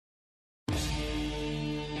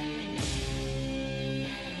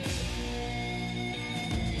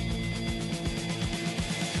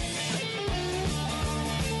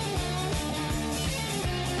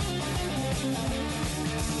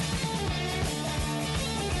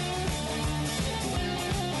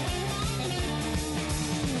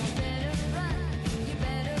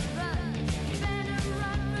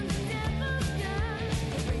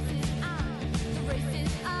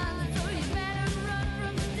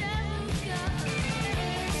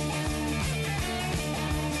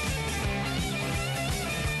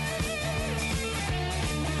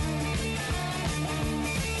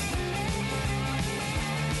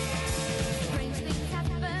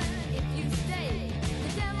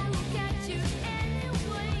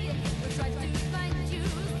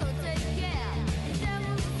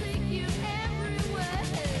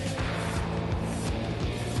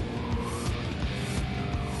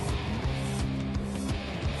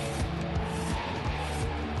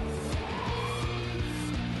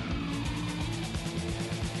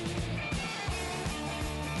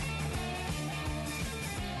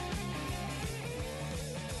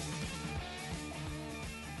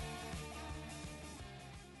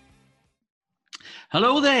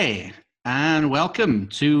Hello there, and welcome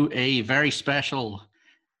to a very special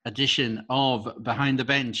edition of Behind the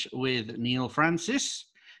Bench with Neil Francis.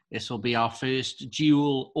 This will be our first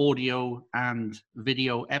dual audio and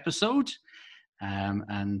video episode.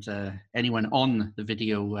 Anyone on the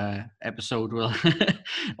video episode will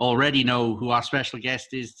already know who our special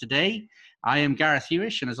guest is today. I am Gareth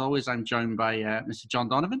Hewish, and as always, I'm joined by Mr. John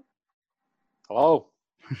Donovan. Hello.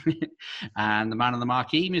 And the man on the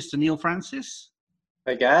marquee, Mr. Neil Francis.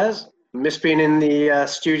 Hey guys, miss being in the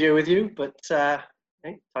studio with you, but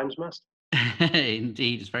hey, times must.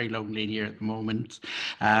 Indeed, it's very lonely in here at the moment.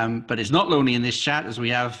 But it's not lonely in this chat as we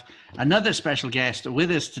have another special guest with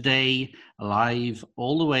us today, live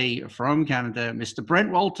all the way from Canada, Mr. Brent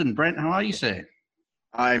Walton. Brent, how are you, sir?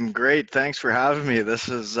 I'm great. Thanks for having me. This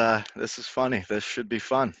is funny. This should be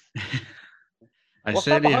fun. What's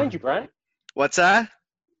that behind you, Brent? What's that?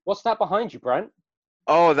 What's that behind you, Brent?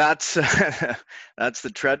 Oh, that's that's the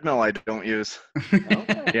treadmill I don't use.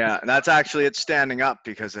 Okay. Yeah, that's actually it's standing up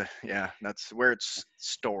because that's where it's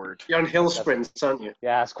stored. You're on hill sprints, aren't you?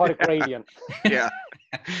 Yeah, it's quite a gradient. Yeah.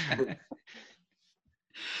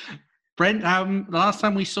 Brent, the last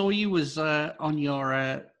time we saw you was on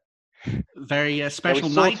your very special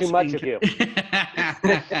we saw night. too much of you.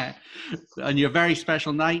 On your very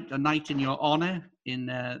special night, a night in your honor in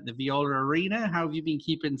the Viola Arena. How have you been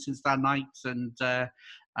keeping since that night? And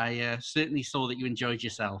I certainly saw that you enjoyed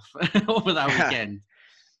yourself over that weekend.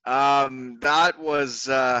 That was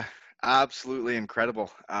absolutely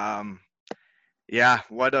incredible. Yeah,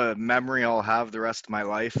 what a memory I'll have the rest of my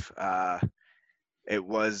life. It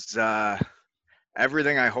was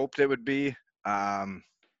everything I hoped it would be.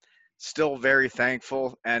 Still very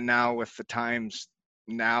thankful, and now with the times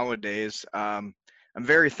nowadays, I'm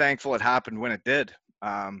very thankful it happened when it did.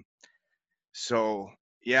 So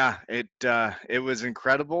yeah, it was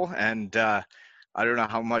incredible, and I don't know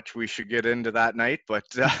how much we should get into that night, but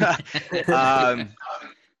I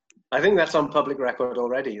think that's on public record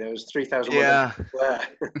already. There was 3,000. Yeah. There.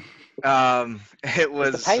 It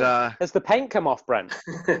was. Has the paint come off, Brent?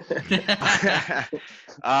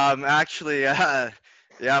 Actually,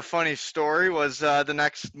 yeah, funny story was the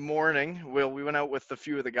next morning, we went out with a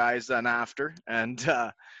few of the guys then after, and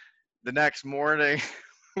the next morning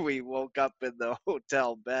we woke up in the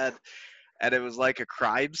hotel bed and it was like a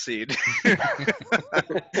crime scene.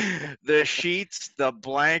 The sheets, the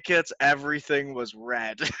blankets, everything was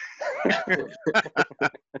red.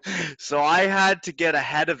 So I had to get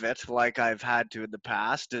ahead of it like I've had to in the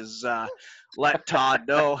past, is let Todd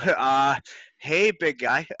know, hey, big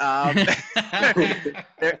guy,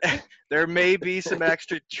 there may be some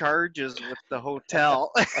extra charges with the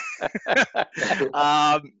hotel.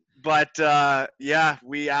 But yeah,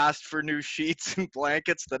 we asked for new sheets and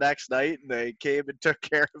blankets the next night, and they came and took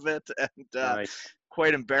care of it. And Nice.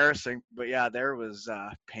 quite embarrassing. But yeah, there was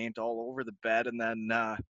paint all over the bed, and then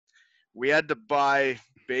we had to buy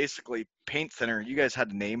basically paint thinner. You guys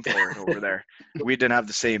had a name for it over there. We didn't have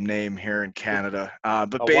the same name here in Canada.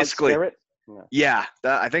 But basically, yeah,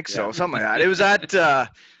 I think so, Yeah. something like that. It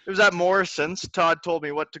was at Morrison's. Todd told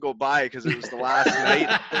me what to go buy because it was the last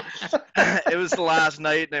night. It was the last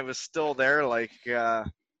night, and it was still there. Like,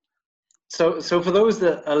 So for those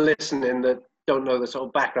that are listening that don't know the sort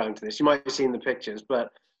of background to this, you might have seen the pictures,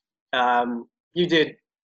 but you did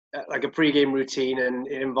like a pre-game routine, and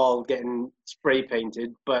it involved getting spray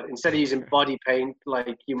painted. But instead of using body paint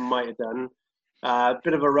like you might have done, a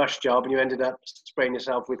bit of a rush job, and you ended up spraying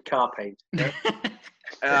yourself with car paint.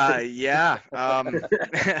 yeah.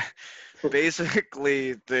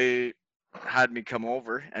 Basically, they had me come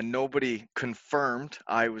over, and nobody confirmed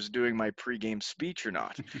I was doing my pregame speech or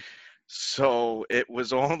not. So it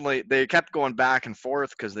was only, they kept going back and forth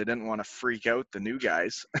because they didn't want to freak out the new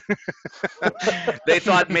guys. They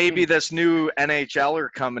thought maybe this new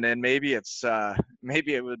NHLer coming in, maybe it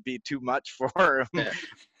would be too much for him. Yeah.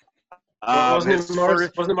 Wasn't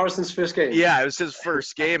it Morrison's first game? Yeah, it was his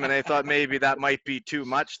first game, and they thought maybe that might be too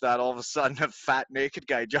much, that all of a sudden a fat naked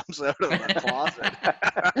guy jumps out of the closet.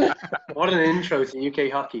 What an intro to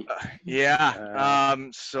UK hockey. Yeah.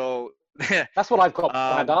 So That's what I've got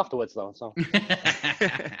planned afterwards, though. So.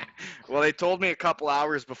 Well, they told me a couple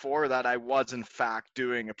hours before that I was in fact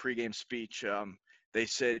doing a pregame speech. They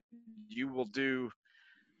said you will do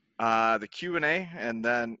the Q&A, and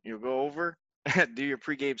then you'll go over and do your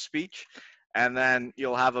pregame speech, and then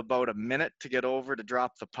you'll have about a minute to get over to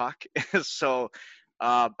drop the puck. So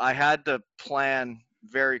I had to plan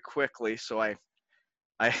very quickly. So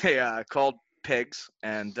I called Pigs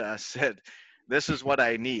and said, this is what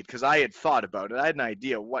I need, because I had thought about it. I had an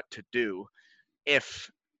idea what to do if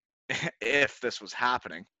this was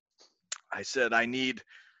happening. I said, I need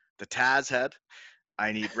the Taz head,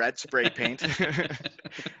 I need red spray paint,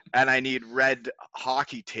 and I need red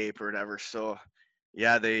hockey tape or whatever. So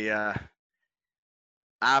yeah, they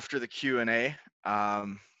after the Q&A,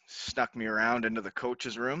 snuck me around into the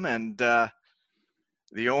coach's room, and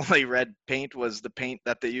the only red paint was the paint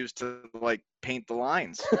that they used to like paint the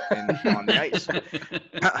lines on the ice.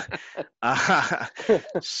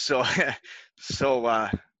 So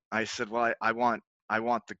I said, well, I want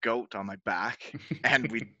the goat on my back,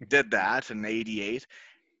 and we did that in '88.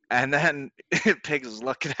 And then Pigs is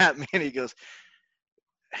looking at me and he goes,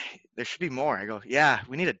 hey, there should be more. I go, yeah,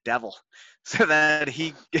 we need a devil. So that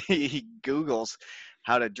he Googles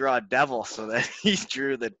how to draw a devil, so that he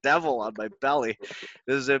drew the devil on my belly.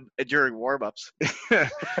 This is during warm-ups.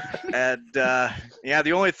 And yeah,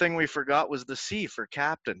 the only thing we forgot was the C for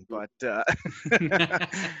captain. But I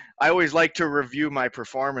always like to review my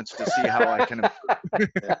performance to see how I can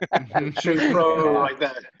improve. True pro like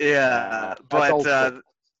that. Yeah, That's old but school.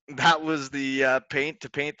 that was the paint to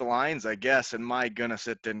paint the lines, I guess, and my goodness,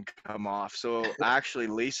 it didn't come off. So actually,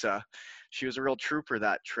 Lisa, she was a real trooper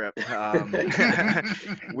that trip. I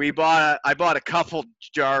bought a couple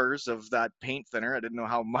jars of that paint thinner. I didn't know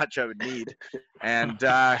how much I would need, and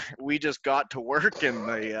we just got to work in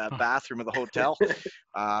the bathroom of the hotel.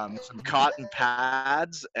 Some cotton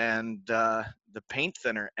pads and the paint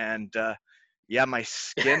thinner, and yeah, my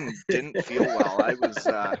skin didn't feel well.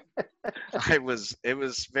 It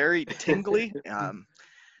was very tingly.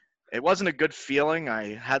 It wasn't a good feeling.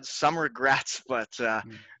 I had some regrets, but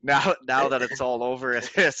now that it's all over,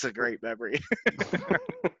 it's a great memory.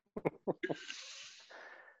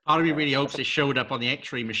 Part of me really hopes it showed up on the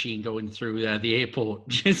X-ray machine going through the airport.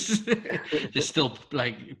 Just still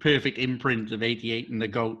like perfect imprint of '88 and the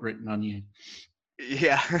goat written on you.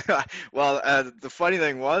 Yeah. Well, the funny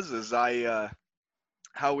thing is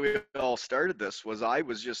how we all started this was I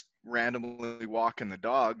was just randomly walking the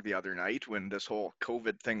dog the other night when this whole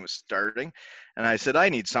COVID thing was starting. And I said, I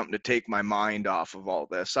need something to take my mind off of all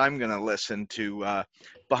this. I'm going to listen to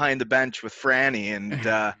Behind the Bench with Franny and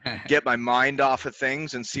get my mind off of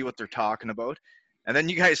things and see what they're talking about. And then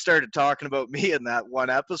you guys started talking about me in that one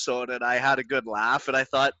episode, and I had a good laugh. And I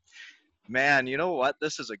thought, man, you know what?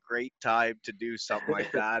 This is a great time to do something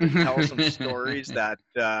like that and tell some stories that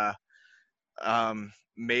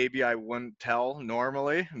maybe I wouldn't tell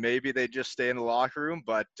normally. Maybe they just stay in the locker room,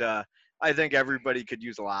 but I think everybody could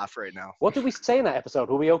use a laugh right now. What did we say in that episode?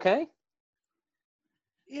 Were we okay?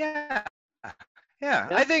 Yeah.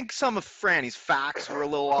 I think some of Franny's facts were a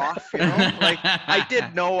little off, you know? Like, I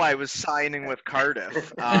did know I was signing with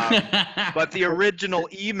Cardiff, but the original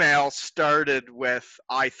email started with,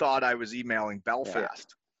 I thought I was emailing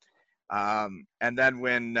Belfast. Yeah. And then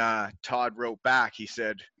when Todd wrote back, he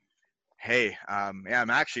said, hey, yeah,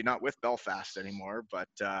 I'm actually not with Belfast anymore, but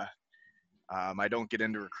I don't get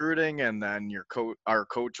into recruiting, and then our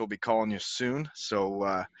coach will be calling you soon.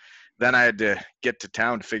 So then I had to get to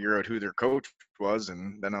town to figure out who their coach was,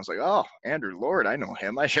 and then I was like, oh, Andrew Lord, I know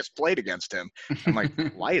him. I just played against him. I'm like,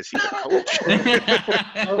 why is he the coach?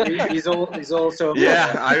 Oh, he's also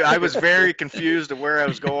yeah, I was very confused of where I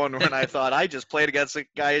was going when I thought I just played against a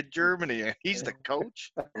guy in Germany, and he's the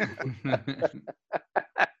coach.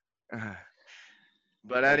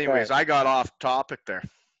 But anyways, I got off topic there.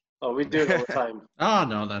 Oh, we do it all the time. Oh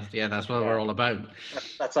no, that's what we're all about.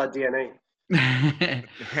 That's our DNA.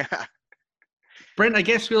 Brent, I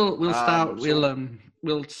guess we'll start.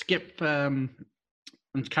 We'll skip and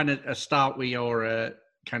kind of start with your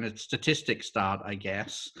kind of statistic start, I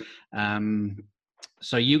guess.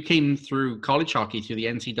 So you came through college hockey through the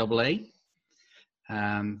NCAA,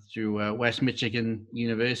 through West Michigan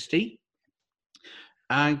University.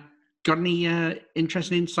 Got any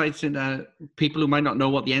interesting insights into people who might not know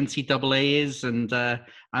what the NCAA is? And I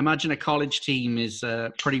imagine a college team is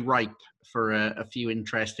pretty ripe for a few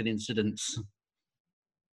interesting incidents.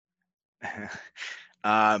 Yeah,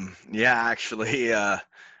 actually,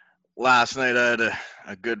 last night I had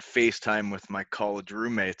a good FaceTime with my college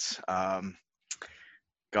roommates.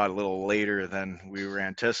 Got a little later than we were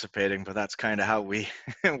anticipating, but that's kind of how we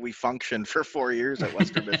functioned for 4 years at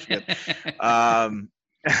Western Michigan.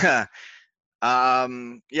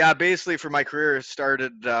 Yeah, basically for my career it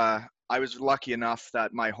started, I was lucky enough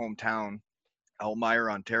that my hometown,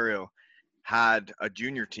 Elmira, Ontario, had a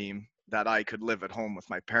junior team that I could live at home with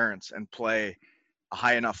my parents and play a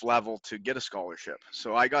high enough level to get a scholarship.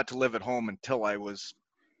 So I got to live at home until I was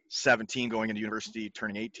 17, going into university,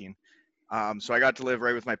 turning 18. So I got to live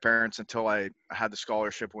right with my parents until I had the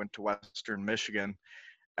scholarship, went to Western Michigan.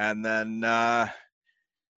 And then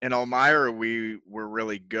in Elmira, we were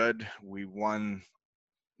really good. We won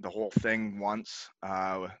the whole thing once.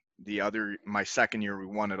 My second year, we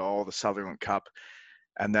won it all, the Sutherland Cup.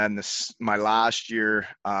 And then my last year,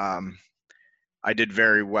 I did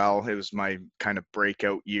very well. It was my kind of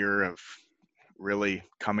breakout year of really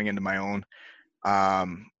coming into my own.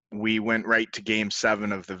 We went right to game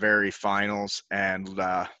 7 of the very finals, and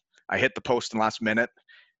I hit the post in the last minute,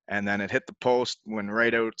 and then it hit the post, went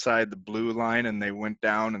right outside the blue line, and they went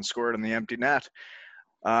down and scored on the empty net.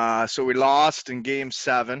 So we lost in game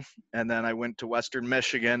 7, and then I went to Western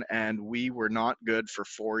Michigan, and we were not good for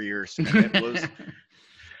 4 years. And it was,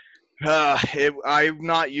 I'm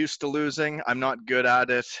not used to losing. I'm not good at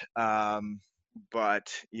it. But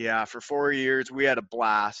yeah, for 4 years, we had a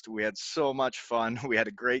blast. We had so much fun. We had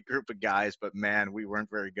a great group of guys, but man, we weren't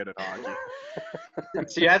very good at hockey.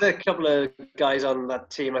 So you had a couple of guys on that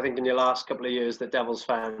team, I think, in your last couple of years that Devils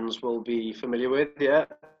fans will be familiar with, yeah?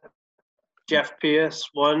 Jeff Pierce,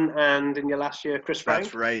 one, and in your last year, Chris Frank.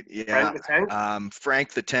 That's right, yeah. Frank the Tank.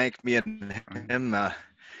 Frank the Tank, me and him,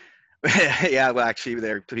 yeah, well,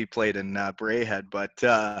 actually, he played in Braehead, but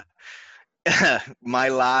my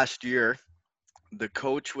last year, the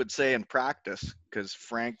coach would say in practice, because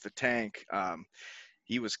Frank the Tank,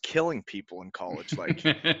 he was killing people in college. Like,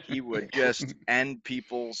 he would just end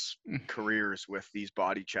people's careers with these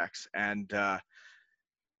body checks. And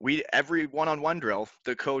every one-on-one drill,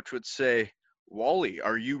 the coach would say, "Wally,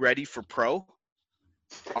 are you ready for pro?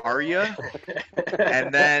 Are you?"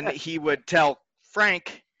 And then he would tell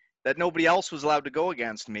Frank that nobody else was allowed to go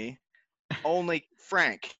against me, only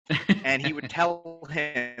Frank. And he would tell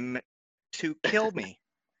him to kill me.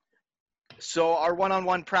 So our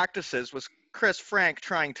one-on-one practices was Chris Frank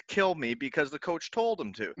trying to kill me because the coach told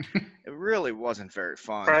him to. It really wasn't very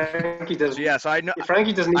fun. Frankie doesn't. So yes, I know.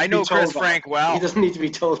 Frankie doesn't. Need I know to be told Chris Frank well. He doesn't need to be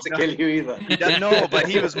told to kill you either. He doesn't know, but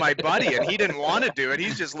he was my buddy, and he didn't want to do it.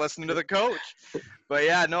 He's just listening to the coach. But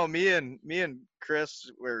yeah, no, me and Chris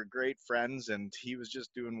were great friends, and he was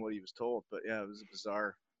just doing what he was told. But yeah, it was a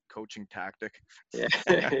bizarre coaching tactic. Yeah,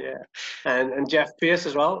 yeah. And Jeff Pierce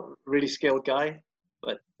as well, really skilled guy.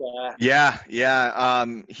 But yeah.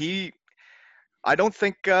 I don't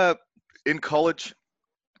think in college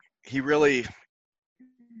he really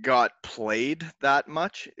got played that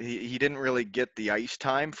much. He didn't really get the ice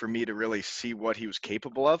time for me to really see what he was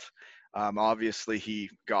capable of. Obviously, he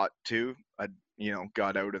got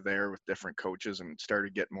out of there with different coaches and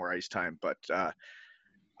started getting more ice time. But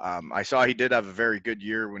I saw he did have a very good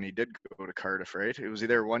year when he did go to Cardiff, right? Was he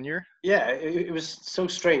there 1 year? Yeah, it was so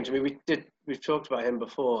strange. I mean, we've talked about him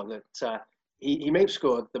before, that he may have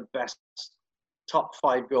scored the best top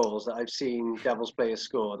 5 goals that I've seen Devils players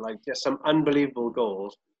scored, like just some unbelievable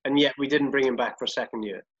goals. And yet we didn't bring him back for a second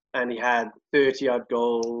year. And he had 30-odd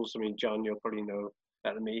goals. I mean, John, you'll probably know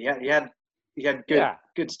better than me. He had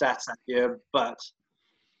good stats that year, but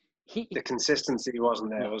the consistency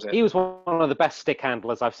wasn't there, was it? He was one of the best stick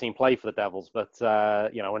handlers I've seen play for the Devils, but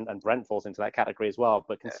and Brent falls into that category as well.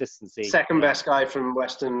 But consistency. Second best guy from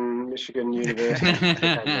Western Michigan University.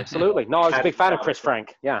 Absolutely. No, I was a big fan of Chris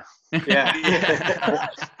Frank. Yeah. Yeah.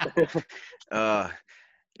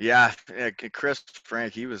 Yeah, Chris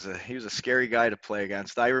Frank, he was a scary guy to play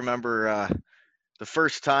against. I remember the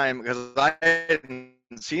first time, because I hadn't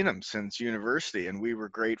seen him since university, and we were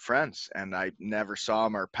great friends, and I never saw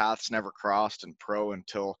him. Our paths never crossed in pro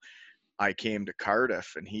until I came to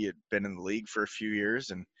Cardiff, and he had been in the league for a few years,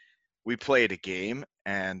 and we played a game,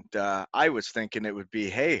 and I was thinking it would be,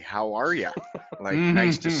 "Hey, how are you? Like,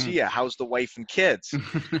 nice to see you. How's the wife and kids?"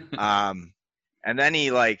 And then he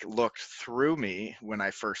looked through me when I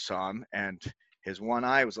first saw him, and his one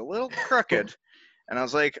eye was a little crooked. And I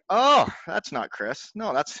was like, "Oh, that's not Chris.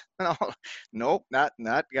 No, nope,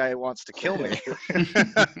 that guy wants to kill me."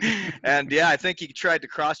 And yeah, I think he tried to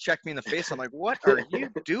cross-check me in the face. I'm like, "What are you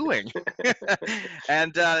doing?"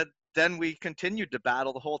 And then we continued to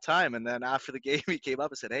battle the whole time. And then after the game, he came up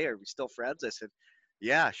and said, "Hey, are we still friends?" I said,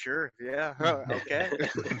 "Yeah, sure. Yeah. Okay."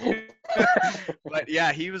 But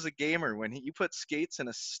yeah, he was a gamer. When you put skates and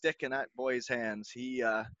a stick in that boy's hands, he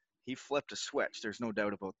flipped a switch. There's no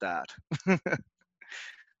doubt about that.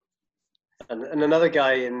 And another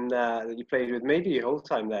guy that you played with maybe your whole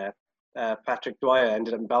time there, Patrick Dwyer,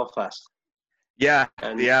 ended up in Belfast. Yeah,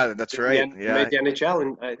 that's right. He made the NHL,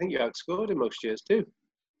 and I think you outscored him most years too.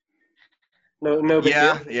 No big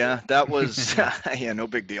deal. Yeah, that was no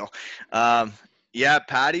big deal. Yeah,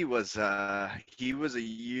 Patty was he was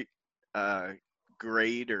a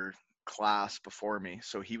grade or class before me,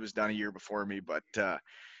 so he was done a year before me. But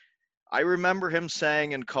I remember him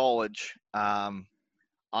saying in college,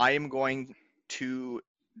 "I am going to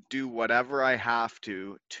do whatever I have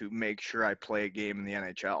to make sure I play a game in the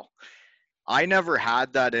NHL." I never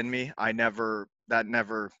had that in me. I never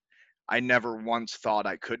once thought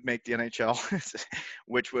I could make the NHL,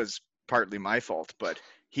 which was partly my fault. But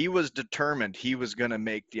he was determined he was going to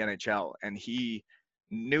make the NHL, and he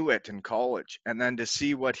knew it in college. And then to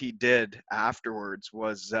see what he did afterwards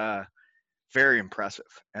was very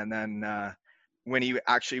impressive. And then when he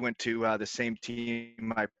actually went to the same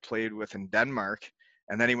team I played with in Denmark,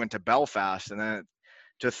 and then he went to Belfast, and then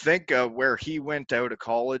to think of where he went out of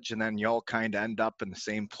college and then y'all kind of end up in the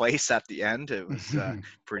same place at the end, it was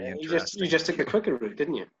pretty interesting. You just took the quicker route,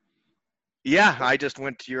 didn't you? Yeah, I just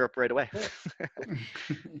went to Europe right away.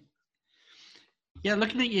 Yeah,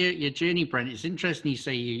 looking at your journey, Brent, it's interesting you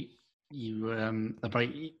say you about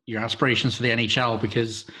your aspirations for the NHL,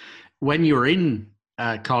 because when you were in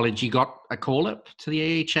college, you got a call up to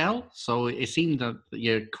the AHL. So it seemed that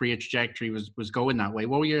your career trajectory was going that way.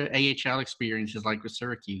 What were your AHL experiences like with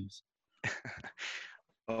Syracuse?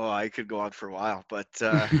 Oh, I could go on for a while, but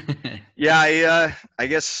yeah, I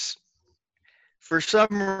guess for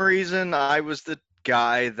some reason I was the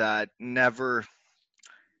guy that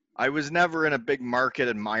I was never in a big market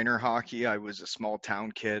in minor hockey. I was a small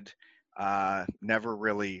town kid, never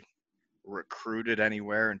really recruited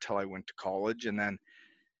anywhere until I went to college. And then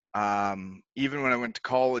even when I went to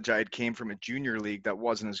college, I had came from a junior league that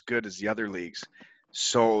wasn't as good as the other leagues.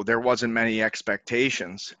 So there wasn't many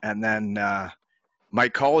expectations. And then my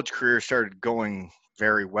college career started going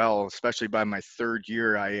very well, especially by my third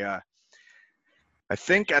year. I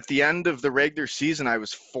think at the end of the regular season, I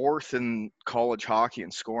was fourth in college hockey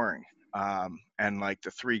in scoring. And like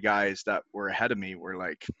the three guys that were ahead of me were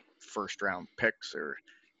like first round picks, or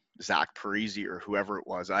Zach Parisi or whoever it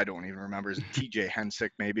was. I don't even remember. TJ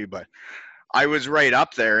Hensick maybe, but I was right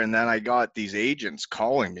up there. And then I got these agents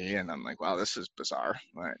calling me, and I'm like, wow, this is bizarre.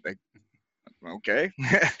 Like, okay.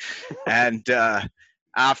 And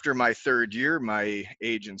after my third year, my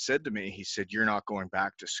agent said to me, he said, you're not going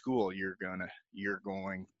back to school. You're going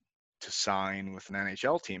to sign with an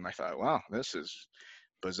NHL team. I thought, wow, this is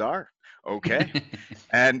bizarre. Okay.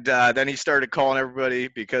 And then he started calling everybody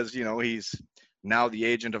because, you know, he's now the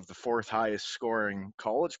agent of the fourth highest scoring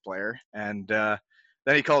college player. And then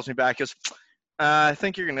he calls me back. He goes, I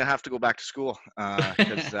think you're going to have to go back to school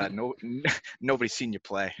because nobody's seen you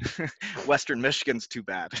play. Western Michigan's too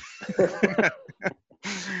bad.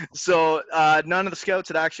 So none of the scouts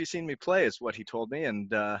had actually seen me play is what he told me.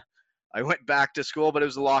 And I went back to school, but it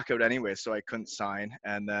was a lockout anyway, so I couldn't sign.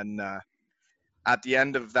 And then at the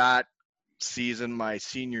end of that season, my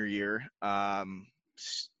senior year,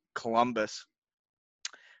 Columbus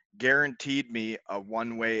guaranteed me a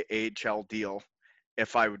one-way AHL deal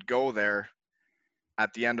if I would go there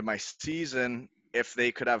at the end of my season, if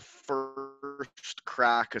they could have first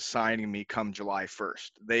crack assigning me come July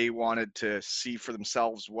 1st. They wanted to see for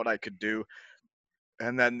themselves what I could do,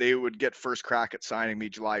 and then they would get first crack at signing me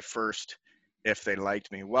July 1st if they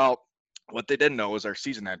liked me. Well, what they didn't know is our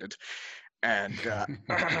season ended, and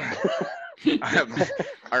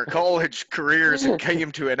our college careers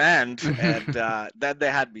came to an end, and then they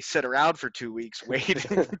had me sit around for 2 weeks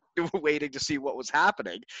waiting to see what was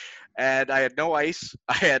happening. And I had no ice.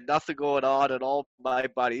 I had nothing going on, and all my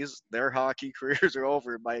buddies, their hockey careers are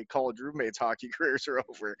over. My college roommates' hockey careers are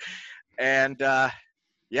over. And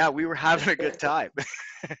yeah, we were having a good time.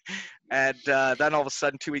 And then all of a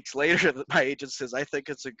sudden, 2 weeks later, my agent says, I think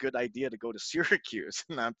it's a good idea to go to Syracuse.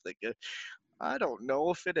 And I'm thinking, I don't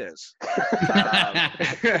know if it is.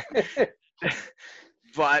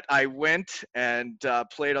 But I went and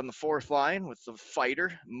played on the fourth line with the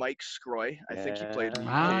fighter, Mike Scroy. I think he played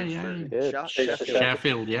for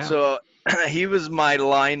Sheffield, yeah. So he was my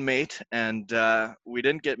line mate, and we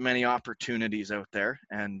didn't get many opportunities out there.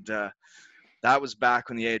 And that was back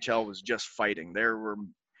when the AHL was just fighting. There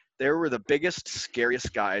were the biggest,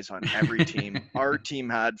 scariest guys on every team. Our team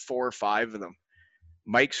had 4 or 5 of them.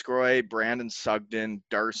 Mike Scroy, Brandon Sugden,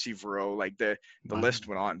 Darcy Verreau, like the list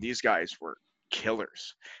went on. These guys were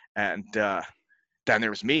killers. And then there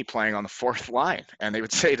was me playing on the fourth line. And they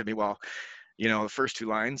would say to me, well, you know, the first 2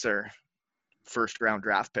 lines are first round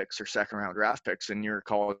draft picks or second round draft picks, and you're a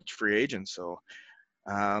college free agent. So,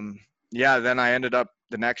 yeah, then I ended up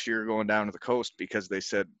the next year going down to the coast because they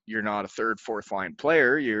said, you're not a third, fourth line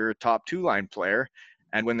player. You're a top 2 line player.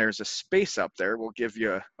 And when there's a space up there, we'll give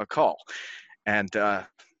you a call. And,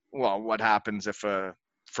 well, what happens if a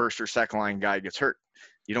first or second line guy gets hurt?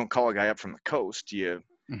 You don't call a guy up from the coast. You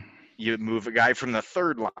move a guy from the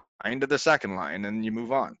third line to the second line, and you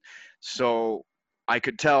move on. So I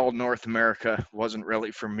could tell North America wasn't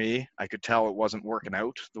really for me. I could tell it wasn't working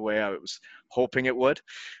out the way I was hoping it would.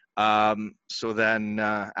 So then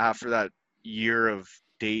after that year of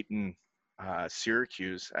dating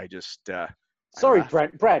Syracuse, I just I Sorry,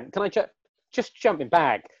 left. Brent, can I just jumping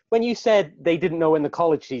back? When you said they didn't know when the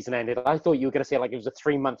college season ended, I thought you were going to say like it was a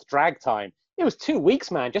 3-month drag time. It was 2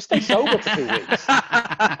 weeks, man. Just stay sober for 2 weeks.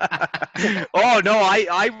 Oh no,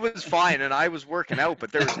 I was fine and I was working out,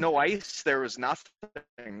 but there was no ice, there was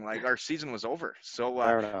nothing. Like our season was over, so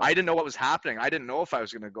Fair enough. I didn't know what was happening. I didn't know if I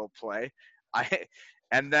was going to go play.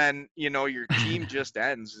 And then your team just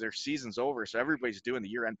ends, their season's over, so everybody's doing the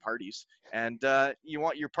year-end parties, and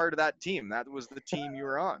you're part of that team. That was the team you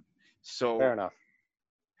were on. So Fair enough.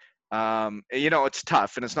 it's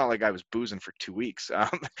tough, and it's not like I was boozing for 2 weeks.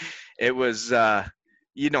 It was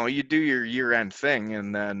you do your year-end thing,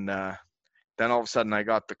 and then all of a sudden I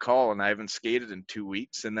got the call and I haven't skated in 2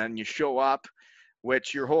 weeks. And then you show up,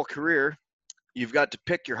 which your whole career, you've got to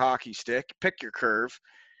pick your hockey stick, pick your curve.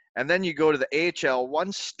 And then you go to the AHL,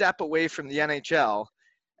 one step away from the NHL,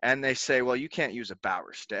 and they say, well, you can't use a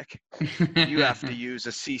Bauer stick. You have to use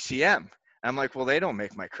a CCM. I'm like, well, they don't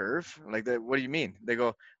make my curve. Like, what do you mean? They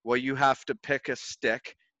go, well, you have to pick a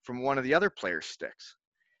stick from one of the other players' sticks.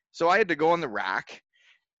 So I had to go on the rack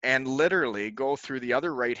and literally go through the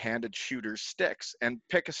other right-handed shooter's sticks and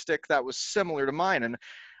pick a stick that was similar to mine. And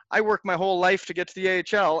I worked my whole life to get to the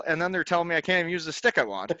AHL, and then they're telling me I can't even use the stick I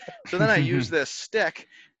want. So then I use this stick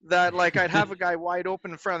that, like, I'd have a guy wide open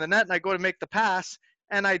in front of the net, and I'd go to make the pass,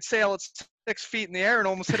 and I'd sail it 6 feet in the air and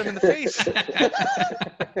almost hit him in the face.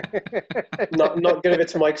 Not good of it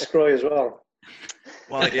to Mike Scroy as well.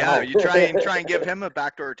 Well, yeah, you try and give him a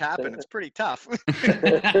backdoor tap, and it's pretty tough.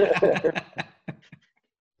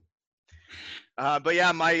 But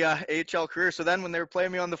yeah, my AHL career. So then when they were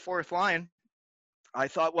playing me on the fourth line, I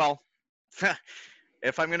thought, well,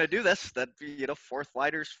 if I'm going to do this, that, fourth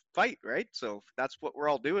liners fight, right? So that's what we're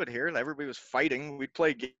all doing here. And everybody was fighting. We'd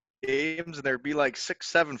play games and there'd be like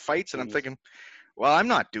 6-7 fights. And I'm thinking, well, I'm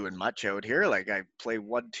not doing much out here. Like, I play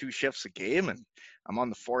 1-2 shifts a game and I'm on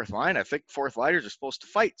the fourth line. I think fourth liners are supposed to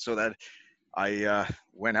fight. So that I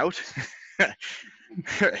went out,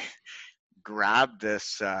 grabbed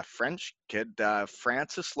this French kid,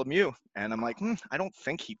 Francis Lemieux, and I'm like, I don't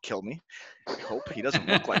think he'd kill me. I hope he doesn't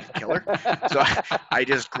look like a killer. So I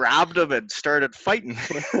just grabbed him and started fighting.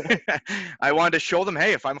 I wanted to show them,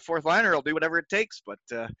 hey, if I'm a fourth liner, I'll do whatever it takes, but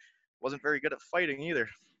wasn't very good at fighting either.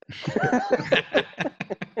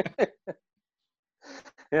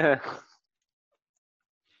 Yeah.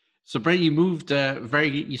 So, Brent, you moved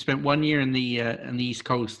you spent 1 year in the East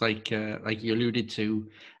Coast, like you alluded to.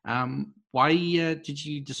 Why did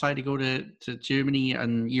you decide to go to Germany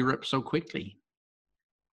and Europe so quickly?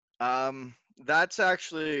 That's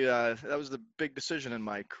actually that was the big decision in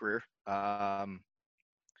my career.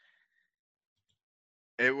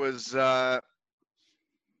 It was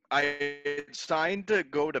I signed to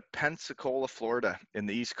go to Pensacola, Florida, in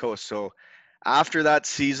the East Coast. So after that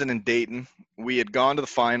season in Dayton, we had gone to the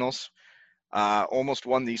finals, almost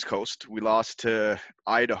won the East Coast. We lost to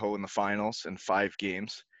Idaho in the finals in 5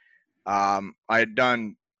 games.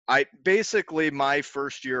 Basically my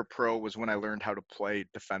first year pro was when I learned how to play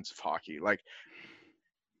defensive hockey. Like,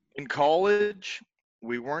 in college,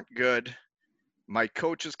 we weren't good. My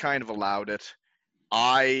coaches kind of allowed it.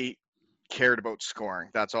 I cared about scoring.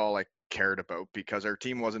 That's all I cared about, because our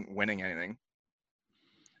team wasn't winning anything.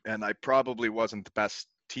 And I probably wasn't the best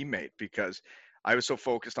teammate because I was so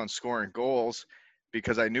focused on scoring goals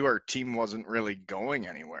because I knew our team wasn't really going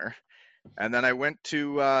anywhere. And then I went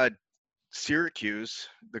to Syracuse.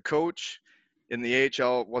 The coach in the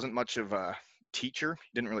AHL wasn't much of a teacher. He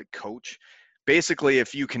didn't really coach. Basically,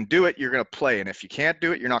 if you can do it, you're going to play. And if you can't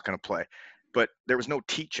do it, you're not going to play. But there was no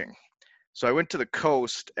teaching. So I went to the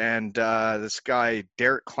coast, and this guy,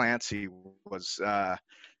 Derek Clancy, was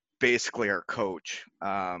basically our coach.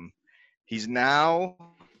 He's now,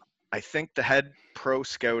 I think, the head pro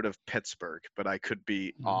scout of Pittsburgh, but I could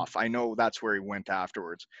be off. I know that's where he went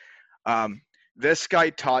afterwards. This guy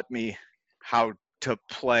taught me how to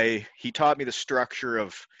play. He taught me the structure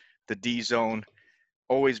of the D zone,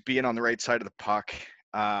 always being on the right side of the puck.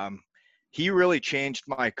 He really changed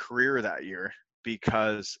my career that year,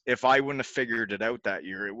 because if I wouldn't have figured it out that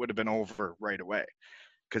year, it would have been over right away.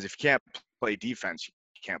 Because if you can't play defense, you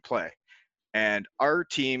can't play. And our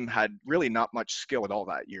team had really not much skill at all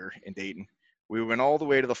that year in Dayton. We went all the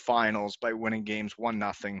way to the finals by winning games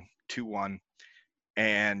 1-0, 2-1,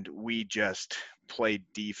 and we just played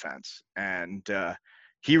defense. And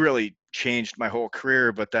he really changed my whole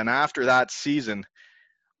career. But then after that season,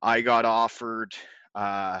 I got offered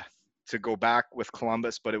to go back with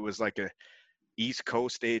Columbus, but it was like a East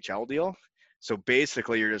Coast AHL deal. So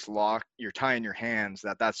basically you're tying your hands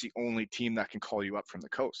that's the only team that can call you up from the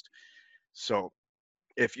coast. So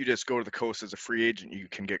if you just go to the coast as a free agent, you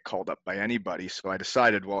can get called up by anybody. So I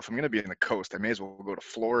decided, well, if I'm going to be in the coast, I may as well go to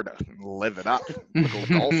Florida and live it up, go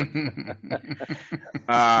golfing.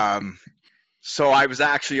 So I was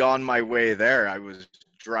actually on my way there. I was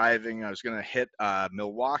driving. I was going to hit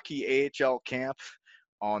Milwaukee AHL camp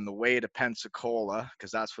on the way to Pensacola,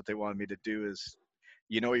 because that's what they wanted me to do is,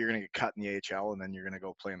 you're going to get cut in the AHL and then you're going to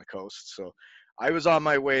go play in the coast. So I was on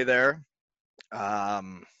my way there.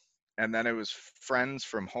 And then it was friends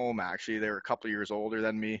from home, actually. They were a couple years older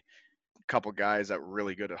than me, a couple guys that were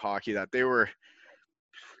really good at hockey that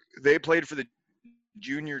they played for the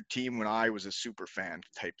junior team when I was a super fan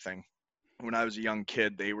type thing. When I was a young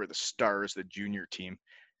kid, they were the stars, the junior team.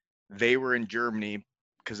 They were in Germany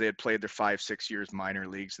because they had played their 5-6 years minor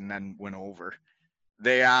leagues and then went over.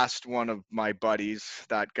 They asked one of my buddies,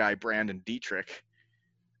 that guy Brandon Dietrich,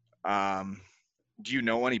 do you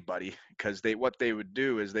know anybody? Because what they would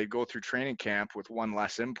do is they'd go through training camp with one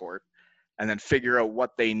less import and then figure out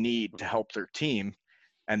what they need to help their team.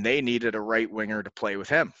 And they needed a right winger to play with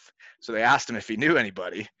him. So they asked him if he knew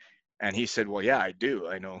anybody. And he said, well, yeah, I do.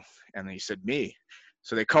 I know. And he said, me.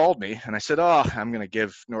 So they called me and I said, oh, I'm going to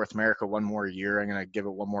give North America one more year. I'm going to give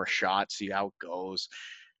it one more shot, see how it goes.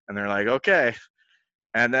 And they're like, okay.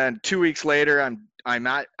 And then 2 weeks later, I'm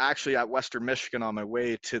actually at Western Michigan on my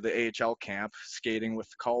way to the AHL camp, skating with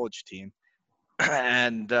the college team.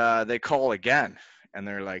 And they call again. And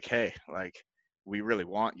they're like, hey, like, we really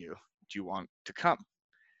want you. Do you want to come?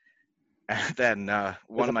 And then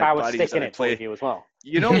one of my buddies that I played you as well.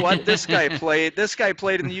 You know what? This guy played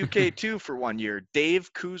in the UK too for 1 year.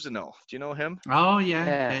 Dave Cousineau. Do you know him? Oh,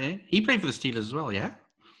 yeah. He played for the Steelers as well, yeah?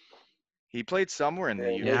 He played somewhere in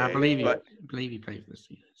the UK. Yeah, I believe he played for the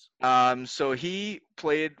Steelers. So he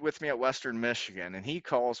played with me at Western Michigan, and he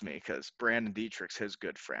calls me because Brandon Dietrich's his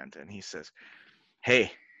good friend, and he says,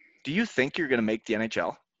 hey, do you think you're going to make the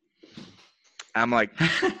NHL? I'm like,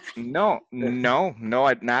 no, I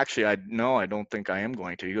don't think I am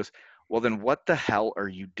going to. He goes, well, then what the hell are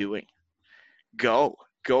you doing? Go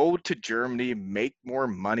to Germany, make more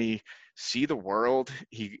money, see the world.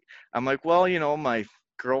 I'm like, well, my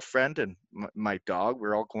girlfriend and my dog,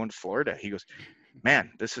 we're all going to Florida. He goes,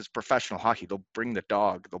 man, this is professional hockey. They'll bring the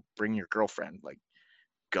dog, they'll bring your girlfriend, like,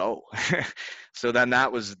 go. So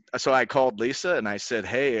I called Lisa and I said,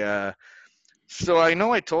 hey, so I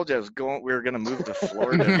know I told you we were going to move to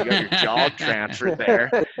Florida. You got your job transferred there.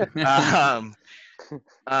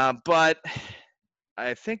 But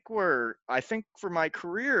I think for my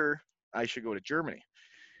career, I should go to Germany.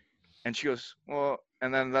 And she goes, well,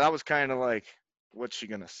 and then that was kind of like, what's she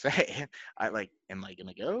going to say? Am I going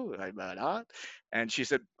to go? Am I not? And she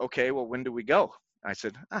said, okay, well, when do we go? I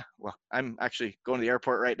said, well, I'm actually going to the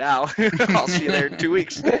airport right now. I'll see you there in 2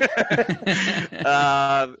 weeks.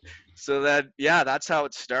 So that's how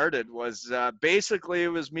it started. Was basically it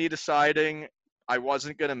was me deciding I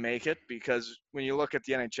wasn't going to make it, because when you look at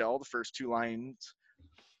the NHL, the first two lines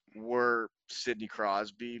were Sidney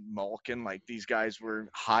Crosby, Malkin. Like, these guys were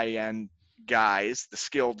high-end guys. The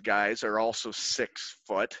skilled guys are also 6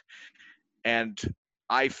 foot. And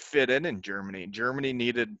I fit in Germany. Germany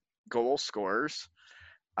needed goal scorers.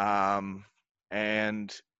 And,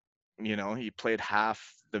 he played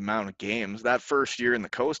half the amount of games. That first year in the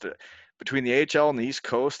coast, between the AHL and the East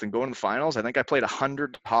Coast and going to the finals, I think I played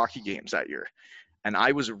 100 hockey games that year. And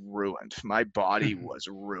I was ruined. My body was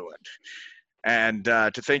ruined. And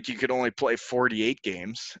to think you could only play 48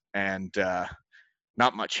 games and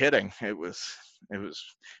not much hitting, it was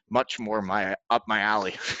much more up my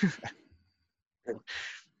alley.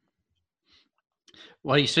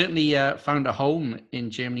 Well, you certainly found a home in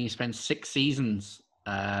Germany. You spent 6 seasons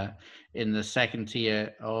in the second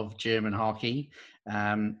tier of German hockey.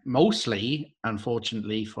 Mostly,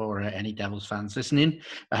 unfortunately, for any Devils fans listening,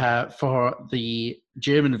 for the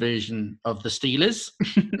German version of the Steelers,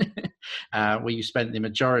 where you spent the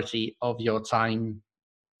majority of your time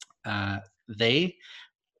there.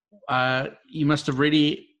 You must have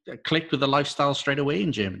really clicked with the lifestyle straight away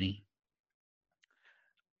in Germany.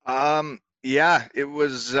 Yeah, it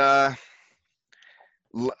was the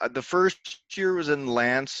first year was in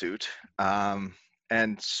Landshut.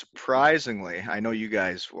 And surprisingly, I know you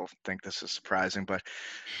guys will think this is surprising, but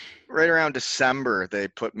right around December, they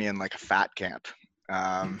put me in like a fat camp.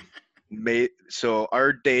 So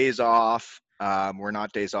our days off were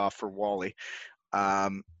not days off for Wally.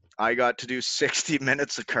 I got to do 60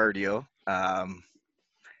 minutes of cardio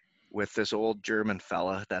with this old German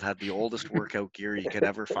fella that had the oldest workout gear you could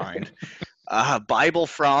ever find. Bible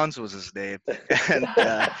Franz was his name. And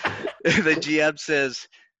the GM says,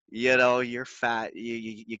 you're fat.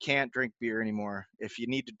 You can't drink beer anymore. If you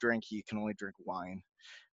need to drink, you can only drink wine.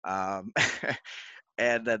 And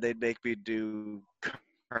then they'd make me do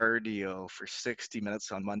cardio for 60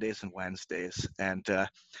 minutes on Mondays and Wednesdays. And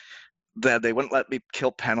then they wouldn't let me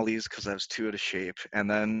kill penalties because I was too out of shape. And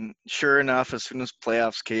then, sure enough, as soon as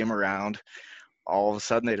playoffs came around, all of a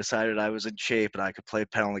sudden they decided I was in shape and I could play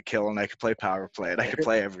penalty kill and I could play power play and I could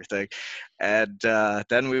play everything. And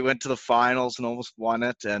then we went to the finals and almost won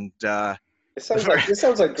it. And This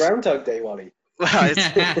sounds like Groundhog Day, Wally. well,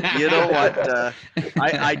 you know what?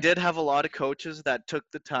 I did have a lot of coaches that took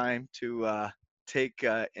the time to take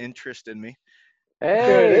interest in me.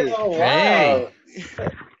 Hey, Oh, wow.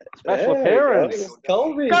 special There we go. appearance. It's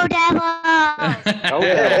Colby. Go Devils!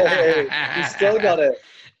 Hey, you still got it.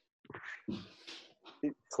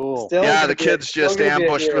 Cool. Still Yeah, gonna the be kids still just gonna be a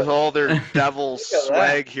ambushed hero. with all their Devils Look at that.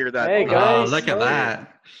 swag here. That Hey, Oh, guys. look at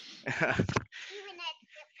that.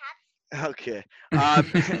 Okay.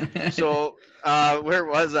 So where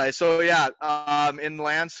was I? So yeah, in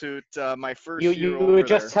Landshut, my first year You over were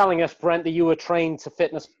just there. telling us, Brent, that you were trained to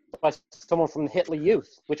fitness by someone from the Hitler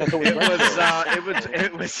Youth, which I thought was It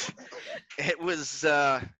great. was it was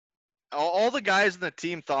all the guys in the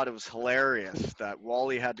team thought it was hilarious that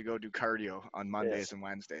Wally had to go do cardio on Mondays Yes. and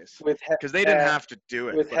Wednesdays With because they didn't have to do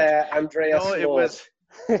it. with But Andreas no, it Lord. was.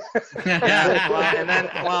 Yeah,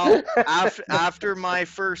 well, after my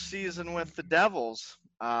first season with the Devils,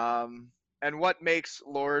 and what makes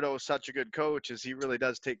Lordo such a good coach is he really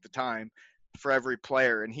does take the time for every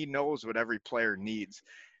player, and he knows what every player needs.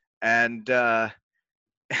 And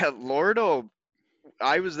Lordo,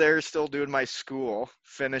 I was there still doing my school,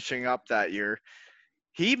 finishing up that year.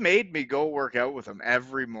 He made me go work out with him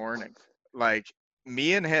every morning, like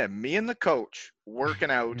me and the coach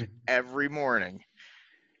working out every morning.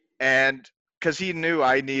 And because he knew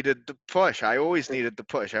I needed the push. I always needed the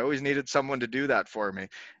push. I always needed someone to do that for me.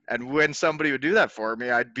 And when somebody would do that for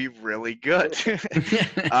me, I'd be really good.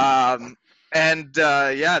 Yeah,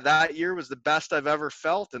 that year was the best I've ever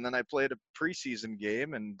felt. And then I played a preseason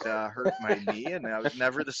game and hurt my knee, and I was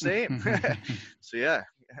never the same. So yeah,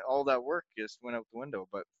 all that work just went out the window.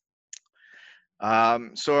 But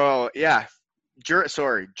so yeah,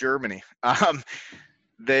 Germany.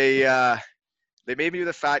 They made me do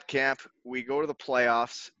the fat camp. We go to the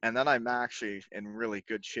playoffs, and then I'm actually in really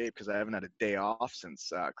good shape because I haven't had a day off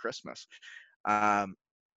since Christmas.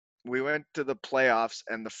 We went to the playoffs,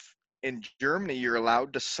 and in Germany, you're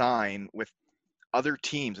allowed to sign with other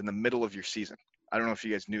teams in the middle of your season. I don't know if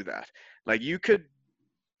you guys knew that. Like, you could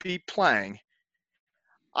be playing.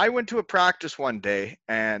 I went to a practice one day,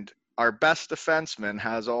 and our best defenseman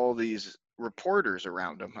has all these reporters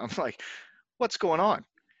around him. I'm like, what's going on?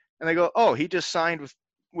 And they go, oh, he just signed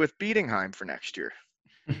with Bietigheim for next year.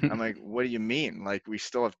 I'm like, what do you mean? Like, we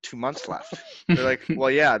still have 2 months left. They're like,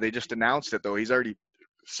 well, yeah, they just announced it, though. He's already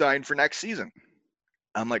signed for next season.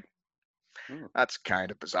 I'm like, that's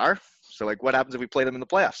kind of bizarre. So, like, what happens if we play them in the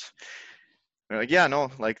playoffs? They're like, yeah,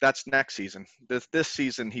 no, like, that's next season. This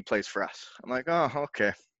season, he plays for us. I'm like, oh,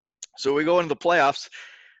 okay. So we go into the playoffs,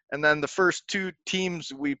 and then the first two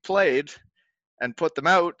teams we played – and put them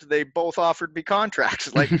out, they both offered me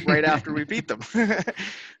contracts like right after we beat them.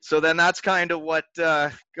 So then that's kind of what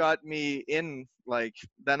got me in. Like,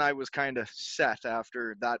 then I was kind of set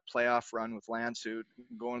after that playoff run with Landshut,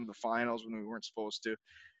 going to the finals when we weren't supposed to.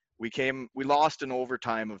 We lost in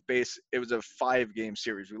overtime it was a 5-game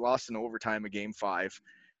series. We lost in overtime of game 5.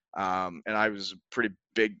 And I was a pretty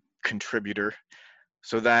big contributor.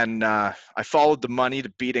 So then I followed the money to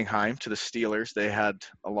Bietigheim, to the Steelers. They had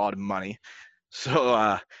a lot of money.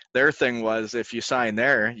 So their thing was, if you sign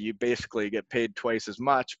there, you basically get paid twice as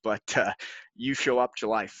much, but you show up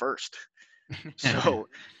July 1st. So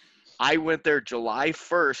I went there July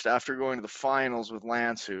 1st after going to the finals with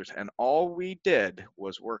Landshut, and all we did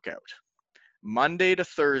was work out. Monday to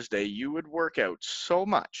Thursday, you would work out so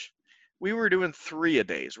much. We were doing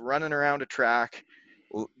 3-a-days, running around a track,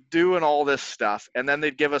 doing all this stuff, and then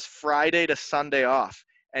they'd give us Friday to Sunday off,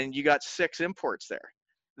 and you got 6 imports there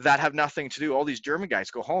that have nothing to do. All these German guys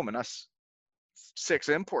go home, and us 6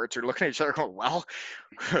 imports are looking at each other going, well,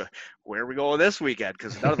 where are we going this weekend?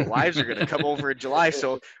 Because none of the wives are going to come over in July.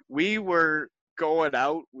 So we were going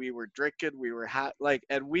out, we were drinking, we were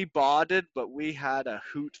and we bonded, but we had a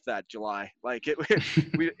hoot that July. Like, it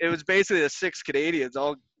was basically the 6 Canadians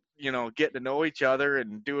all, getting to know each other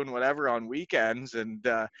and doing whatever on weekends, and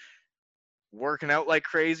working out like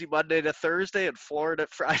crazy Monday to Thursday and Florida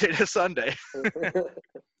Friday to Sunday.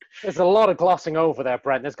 There's a lot of glossing over there,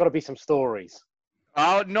 Brent. There's got to be some stories.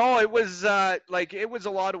 Oh, no, it was it was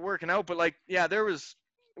a lot of working out, but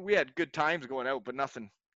we had good times going out, but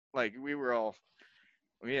nothing, like, we were all,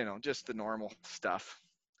 just the normal stuff.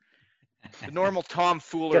 The normal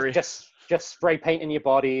tomfoolery. Just spray painting your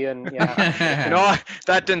body and yeah. No,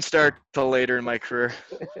 that didn't start till later in my career.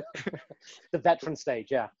 The veteran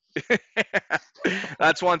stage, yeah.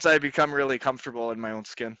 That's once I become really comfortable in my own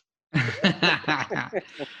skin.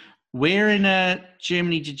 Where in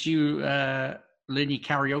Germany did you learn your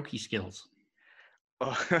karaoke skills?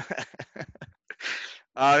 Oh,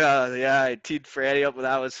 yeah, I teed Freddie up with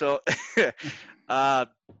that one. So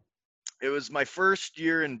it was my first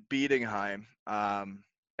year in Bietigheim.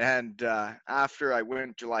 And after I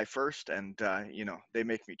went July 1st, and they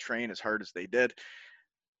make me train as hard as they did.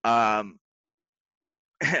 I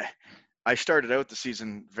started out the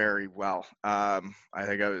season very well. I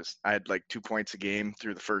think I had like 2 points a game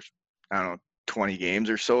through the first, 20 games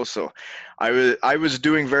or so. So I was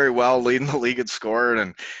doing very well, leading the league in scoring,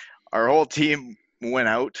 and our whole team went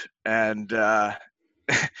out, and the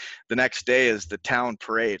next day is the town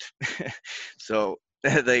parade. So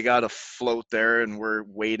they got a float there, and we're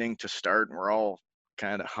waiting to start, and we're all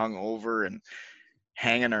kind of hung over and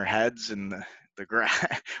hanging our heads in the grass,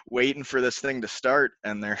 waiting for this thing to start.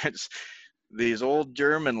 And there's these old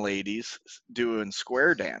German ladies doing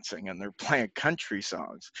square dancing, and they're playing country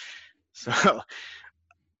songs. So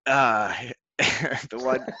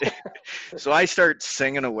so I start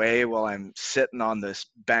singing away while I'm sitting on this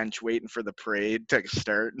bench waiting for the parade to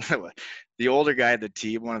start. The older guy at the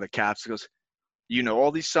team, one of the caps, goes, "You know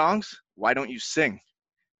all these songs? Why don't you sing?"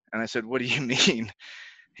 And I said, "What do you mean?"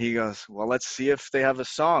 He goes, "Well, let's see if they have a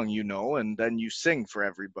song, and then you sing for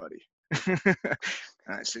everybody." And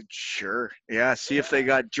I said, "Sure. Yeah, see if they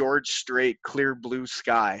got George Strait, Clear Blue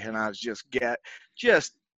Sky." And I was just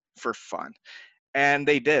for fun. And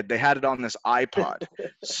they did. They had it on this iPod.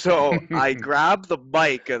 So I grabbed the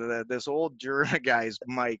mic of this old German guy's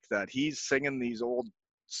mic that he's singing these old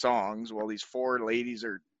songs while these four ladies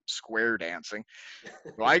are square dancing.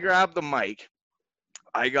 So I grabbed the mic.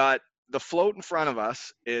 I got the float in front of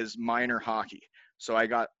us is minor hockey. So I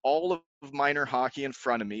got all of minor hockey in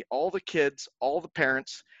front of me, all the kids, all the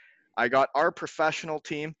parents. I got our professional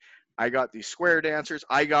team. I got these square dancers.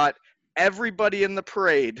 I got everybody in the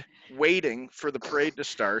parade waiting for the parade to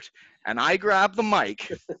start, and I grabbed the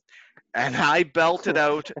mic and I belted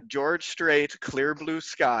out George Strait, Clear Blue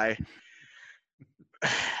Sky.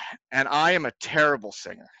 And I am a terrible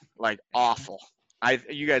singer, like awful.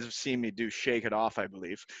 You guys have seen me do Shake It Off, I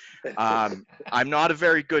believe. I'm not a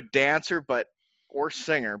very good dancer or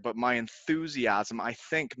singer, but my enthusiasm, I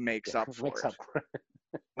think, makes up for it.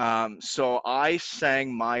 So I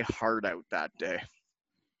sang my heart out that day.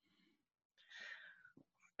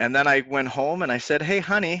 And then I went home and I said, "Hey,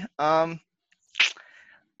 honey, I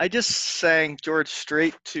just sang George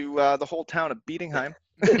Strait to the whole town of Bietigheim."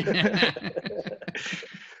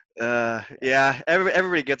 Yeah,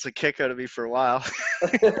 everybody gets a kick out of me for a while.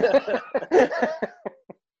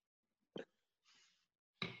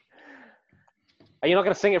 Are you not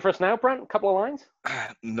going to sing it for us now, Brent? A couple of lines?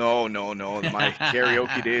 No. My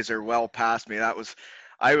karaoke days are well past me. I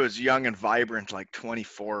was young and vibrant, like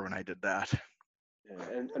 24 when I did that. Yeah,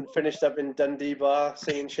 and finished up in Dundee Bar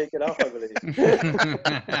singing Shake It Off, I believe.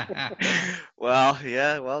 Well,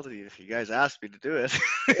 yeah, you guys asked me to do it.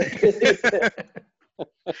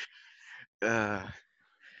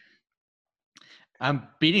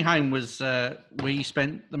 Bietigheim was where you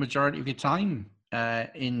spent the majority of your time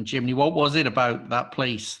in Germany. What was it about that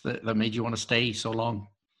place that made you want to stay so long?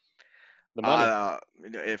 The money.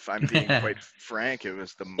 If I'm being quite frank, it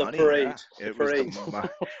was the money. Parade. Yeah. It parade. was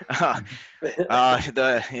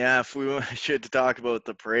if we should talk about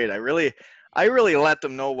the parade, I really let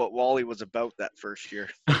them know what Wally was about that first year.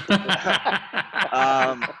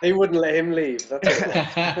 They wouldn't let him leave.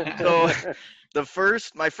 So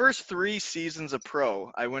my first 3 seasons of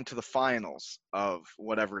pro, I went to the finals of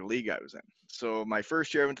whatever league I was in. So my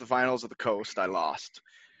first year I went to the finals of the Coast.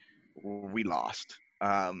 We lost.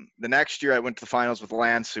 The next year I went to the finals with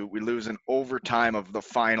Landshut. We lose in overtime of the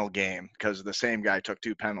final game because the same guy took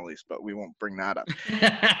 2 penalties, but we won't bring that up.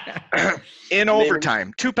 In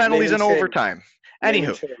overtime, 2 penalties in overtime.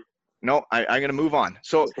 Anywho, no, I'm going to move on.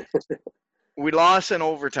 So we lost in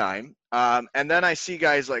overtime, and then I see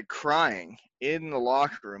guys like crying in the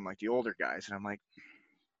locker room, like the older guys, and I'm like,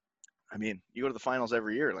 I mean, you go to the finals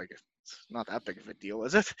every year, like it's not that big of a deal,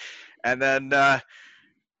 is it? And then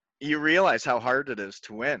you realize how hard it is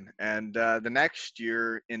to win. And the next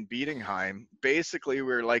year in Bietigheim, basically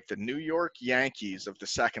we're like the New York Yankees of the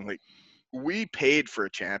second league. We paid for a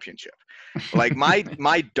championship. Like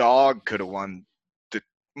my dog could have won.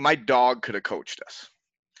 My dog could have coached us.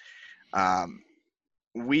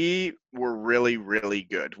 we were really, really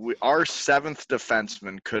good. Our seventh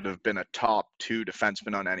defenseman could have been a top 2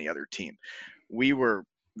 defenseman on any other team. We were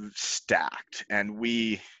stacked, and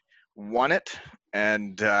we won it.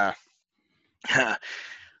 And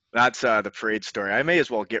that's the parade story. I may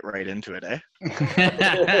as well get right into it, eh?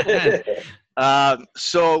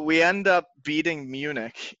 So we end up beating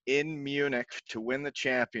Munich in Munich to win the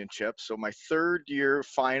championship. So my third year,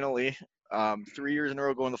 finally, 3 years in a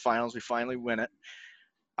row going to the finals, we finally win it.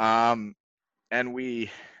 And we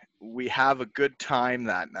have a good time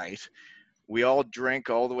that night. We all drink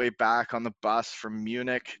all the way back on the bus from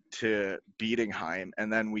Munich to Bietigheim,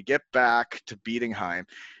 and then we get back to Bietigheim,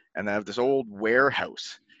 and they have this old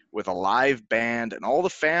warehouse with a live band, and all the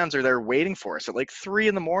fans are there waiting for us at like 3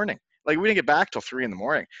 a.m. Like, we didn't get back till 3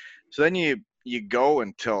 a.m. So then you go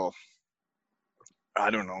until, I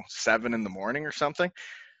don't know, 7 a.m. or something.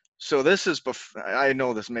 So this is I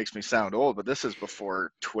know this makes me sound old, but this is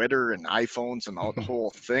before Twitter and iPhones and all the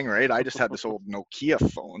whole thing, right? I just had this old Nokia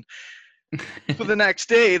phone. So the next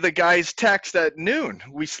day, the guys text at noon.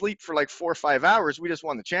 We sleep for like 4 or 5 hours. We just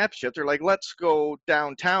won the championship. They're like, let's go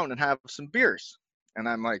downtown and have some beers. And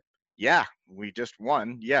I'm like, yeah, we just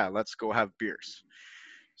won. Yeah, let's go have beers.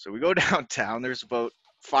 So we go downtown. There's about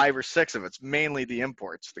 5 or 6 of us, mainly the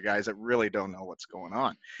imports, the guys that really don't know what's going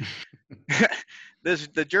on.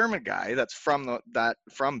 The German guy that's from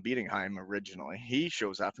Bietigheim originally, he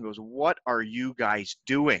shows up and goes, "What are you guys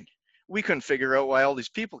doing?" We couldn't figure out why all these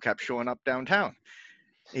people kept showing up downtown.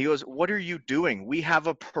 He goes, "What are you doing? We have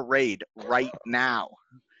a parade right now."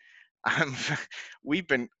 We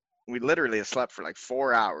literally have slept for like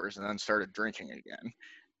 4 hours and then started drinking again.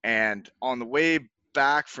 And on the way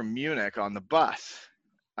back from Munich on the bus,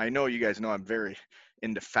 I know you guys know I'm very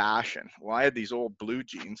into fashion. Well, I had these old blue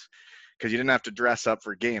jeans because you didn't have to dress up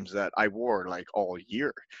for games that I wore like all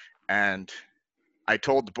year. And I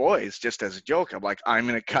told the boys, just as a joke, I'm like, I'm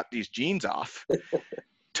going to cut these jeans off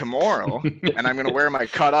tomorrow, and I'm going to wear my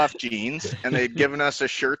cut-off jeans. And they'd given us a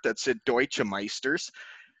shirt that said Deutsche Meisters.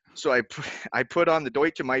 So I put on the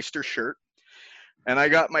Deutsche Meister shirt, and I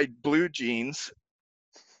got my blue jeans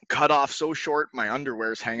cut off so short my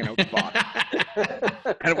underwear's hanging out the bottom.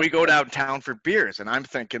 And we go downtown for beers, and I'm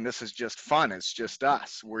thinking this is just fun. It's just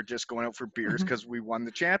us. We're just going out for beers because we won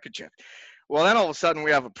the championship. Well, then all of a sudden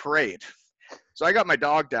we have a parade. So I got my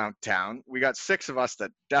dog downtown. We got 6 of us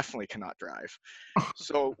that definitely cannot drive.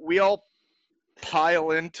 So we all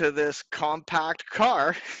pile into this compact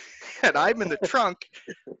car, and I'm in the trunk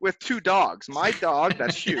with 2 dogs. My dog,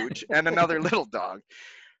 that's huge, and another little dog.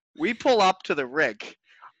 We pull up to the rig.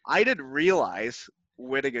 I didn't realize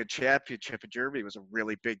winning a championship in Germany was a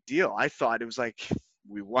really big deal. I thought it was like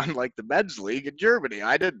we won like the men's league in Germany.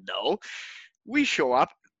 I didn't know. We show up,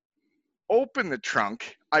 open the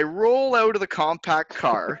trunk. I roll out of the compact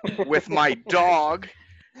car with my dog,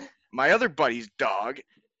 my other buddy's dog.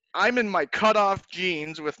 I'm in my cut-off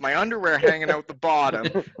jeans with my underwear hanging out the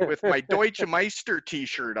bottom with my Deutsche Meister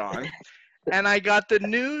t-shirt on. And I got the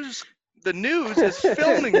news is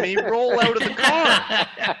filming me roll out of the car.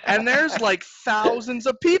 And there's like thousands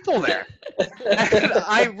of people there. And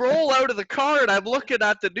I roll out of the car, and I'm looking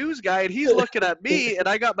at the news guy, and he's looking at me, and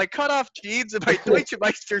I got my cut-off jeans and my Deutsche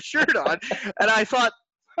Meister shirt on. And I thought,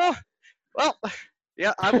 oh, well,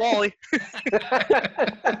 yeah, I'm Wally.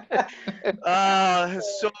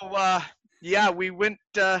 Yeah, we went,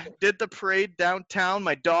 did the parade downtown.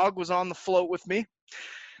 My dog was on the float with me.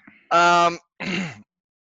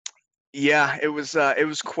 Yeah, it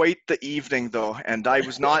was quite the evening though, and I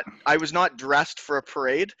was not dressed for a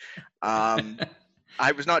parade.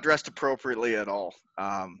 I was not dressed appropriately at all.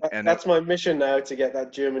 And that's my mission now, to get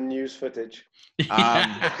that German news footage.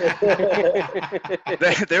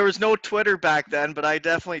 There was no Twitter back then, but I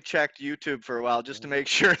definitely checked YouTube for a while just to make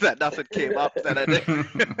sure that nothing came up that I didn't.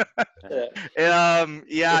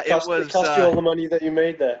 Yeah, it cost you all the money that you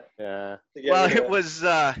made there. Yeah. Well, it was.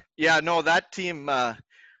 Yeah, no, that team.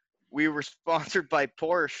 We were sponsored by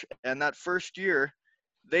Porsche, and that first year,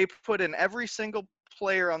 they put in every single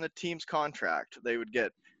player on the team's contract. They would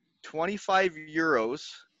get 25 euros,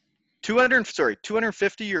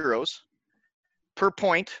 250 euros per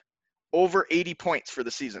point, over 80 points for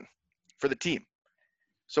the season, for the team.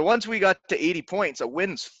 So once we got to 80 points, a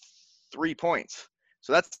win's 3 points.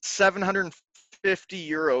 So that's 750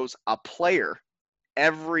 euros a player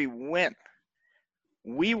every win.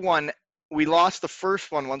 We lost the first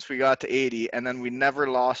one once we got to 80, and then we never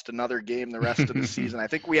lost another game the rest of the season. I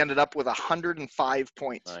think we ended up with 105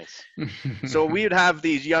 points. Nice. So we would have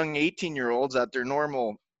these young 18-year-olds that their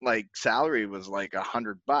normal like salary was like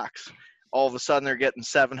 $100. all of a sudden they're getting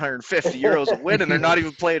 750 euros a win and they're not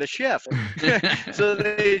even playing a shift. So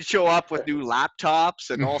they show up with new laptops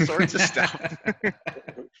and all sorts of stuff.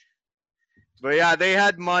 But yeah, they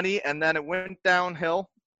had money, and then it went downhill.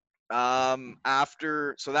 So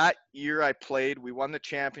that year I played, we won the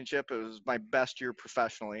championship. It was my best year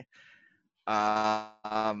professionally.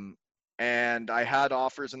 And I had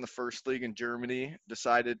offers in the first league in Germany,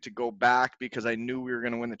 decided to go back because I knew we were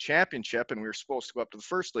going to win the championship and we were supposed to go up to the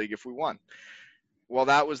first league if we won. Well,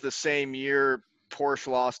 that was the same year Porsche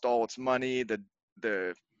lost all its money.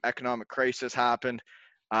 The economic crisis happened.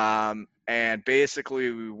 And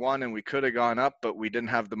basically we won and we could have gone up, but we didn't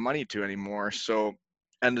have the money to anymore. So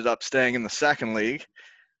ended up staying in the second league.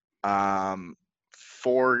 So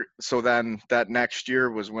then that next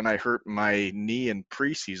year was when I hurt my knee in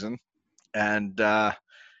preseason. And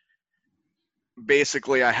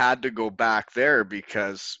basically I had to go back there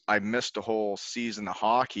because I missed a whole season of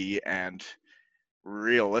hockey, and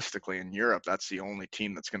realistically in Europe, that's the only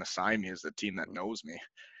team that's going to sign me, is the team that knows me.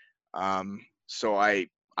 So I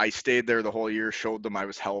stayed there the whole year, showed them I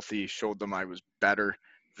was healthy, showed them I was better,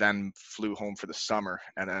 then flew home for the summer,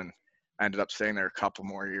 and then I ended up staying there a couple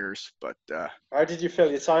more years. But how did you feel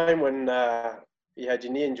your time when you had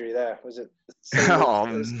your knee injury there? Was it the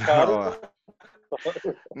same as no. Cardiff?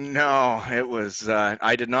 No, it was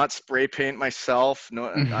I did not spray paint myself.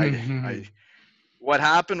 No, what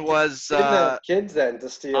happened was You didn't have kids then to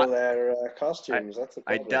steal their costumes. That's the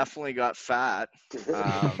I problem. definitely got fat.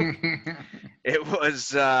 It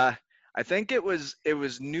was I think it was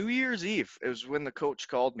New Year's Eve. It was when the coach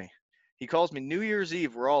called me. He calls me New Year's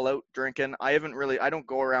Eve. We're all out drinking. I don't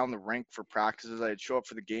go around the rink for practices. I'd show up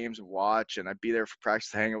for the games and watch, and I'd be there for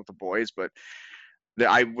practice to hang out with the boys. But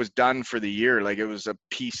I was done for the year. Like, it was a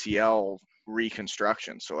PCL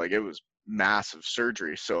reconstruction. So like, it was massive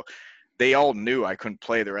surgery. So they all knew I couldn't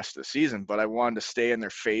play the rest of the season, but I wanted to stay in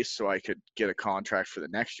their face so I could get a contract for the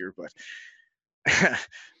next year. But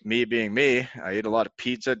me being me, I ate a lot of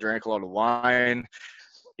pizza, drank a lot of wine,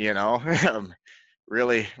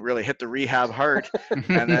 really hit the rehab hard.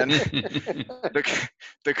 And then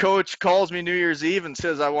the coach calls me New Year's Eve and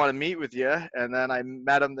says, I want to meet with you. And then I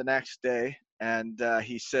met him the next day, and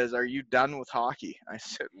he says, are you done with hockey? I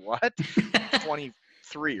said, what?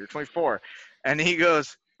 23 or 24. And he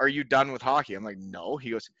goes, are you done with hockey? I'm like, no. He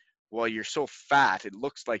goes, well, you're so fat, it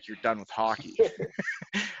looks like you're done with hockey.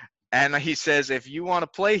 And he says, if you want to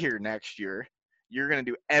play here next year, you're going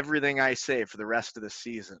to do everything I say for the rest of the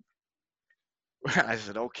season. I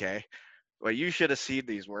said, okay. Well, you should have seen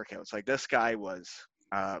these workouts. Like, this guy was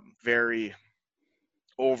very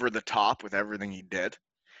over the top with everything he did.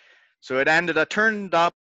 So it turned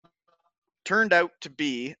out to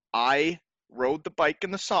be, I rode the bike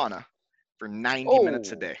in the sauna for 90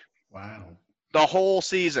 minutes a day. Wow. The whole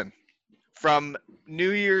season, from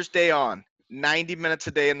New Year's Day on, 90 minutes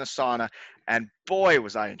a day in the sauna, and boy,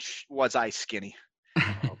 was I skinny.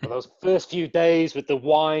 For those first few days with the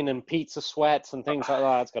wine and pizza sweats and things like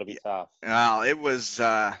that, it's got to be tough. Well, it was.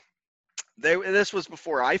 This was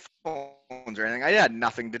before iPhones or anything. I had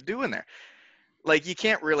nothing to do in there. Like, you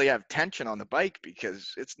can't really have tension on the bike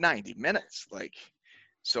because it's 90 minutes. Like,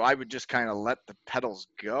 so I would just kind of let the pedals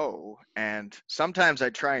go, and sometimes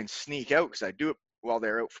I'd try and sneak out because I do it while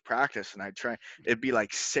they're out for practice, and it'd be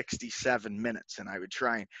like 67 minutes, and I would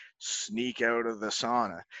try and sneak out of the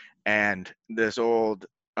sauna. And this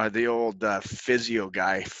the old physio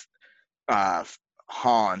guy,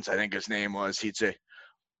 Hans, I think his name was, he'd say,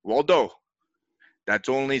 Waldo, that's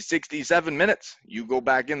only 67 minutes. You go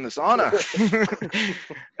back in the sauna.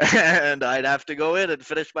 And I'd have to go in and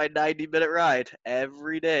finish my 90-minute ride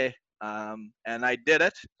every day. And I did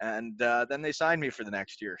it, and then they signed me for the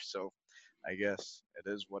next year. So I guess it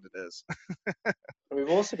is what it is. We've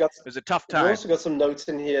also got. It was a tough time. We've also got some notes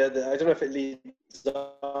in here that I don't know if it leads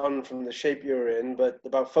on from the shape you're in, but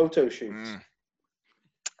about photo shoots.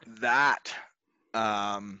 That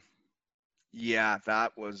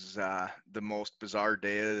was the most bizarre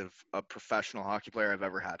day of a professional hockey player I've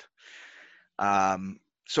ever had.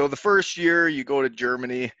 So the first year you go to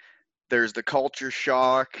Germany, there's the culture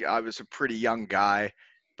shock. I was a pretty young guy,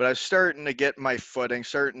 but I was starting to get my footing,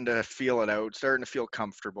 starting to feel it out, starting to feel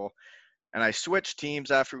comfortable. And I switch teams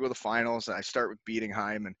after we go to the finals, and I start with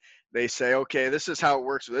Bietigheim, and they say, okay, this is how it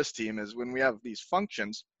works with this team, is when we have these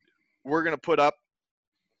functions, we're going to put up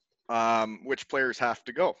which players have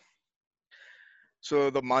to go. So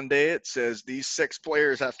the Monday, it says these 6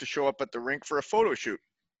 players have to show up at the rink for a photo shoot.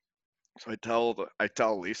 So I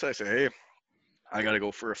tell Lisa, I say, hey, I got to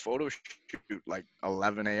go for a photo shoot like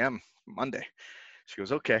 11 a.m. Monday. She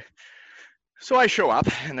goes, okay. So I show up,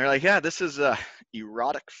 and they're like, "Yeah, this is a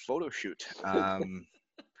erotic photo shoot."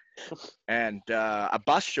 And a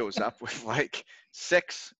bus shows up with like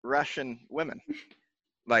 6 Russian women,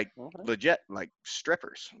 like legit, like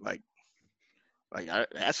strippers, like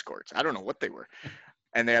escorts. I don't know what they were.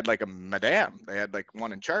 And they had like a madame. They had like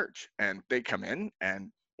one in charge, and they come in,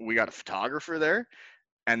 and we got a photographer there,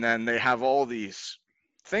 and then they have all these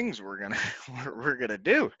things we're gonna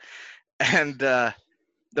do. And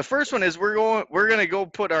the first one is we're gonna go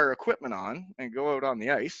put our equipment on and go out on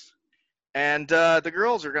the ice, and the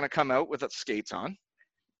girls are gonna come out with skates on,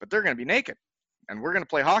 but they're gonna be naked, and we're gonna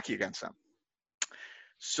play hockey against them.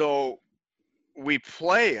 So we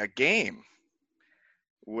play a game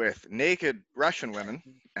with naked Russian women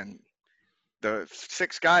and the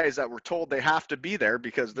 6 guys that were told they have to be there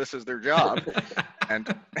because this is their job.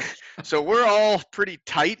 And so we're all pretty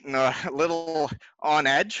tight and a little on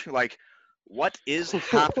edge, like, what is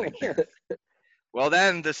happening here? Well,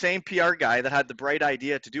 then the same PR guy that had the bright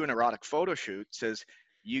idea to do an erotic photo shoot says,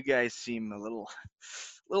 "You guys seem a little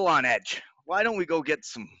on edge. Why don't we go get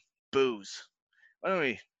some booze? Why don't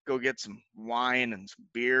we go get some wine and some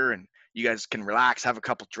beer, and you guys can relax, have a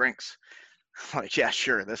couple drinks?" I'm like, yeah,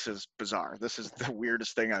 sure. This is bizarre. This is the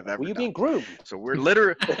weirdest thing I've ever Were you done. being groomed? So we're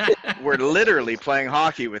literally playing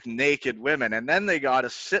hockey with naked women, and then they got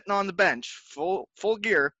us sitting on the bench, full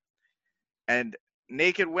gear, and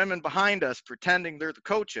naked women behind us pretending they're the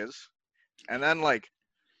coaches, and then like,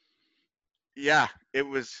 yeah, it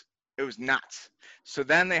was nuts. So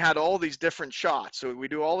then they had all these different shots. So we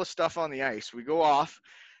do all the stuff on the ice. We go off,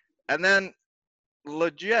 and then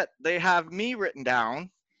legit, they have me written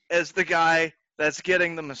down as the guy that's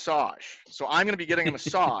getting the massage. So I'm going to be getting a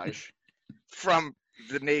massage from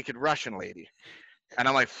the naked Russian lady. And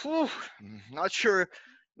I'm like, whew, not sure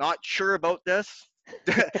about this.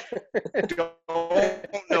 Don't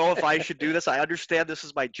know if I should do this. I understand this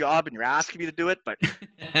is my job and you're asking me to do it, but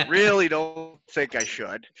really don't think I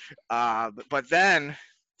should. But then,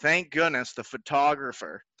 thank goodness, the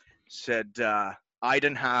photographer said I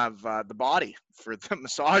didn't have the body for the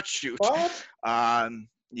massage shoot. What?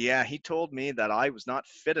 Yeah, he told me that I was not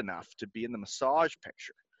fit enough to be in the massage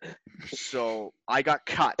picture. So I got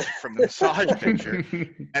cut from the massage picture.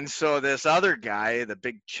 And so this other guy, the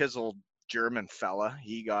big chiseled German fella,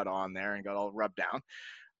 he got on there and got all rubbed down,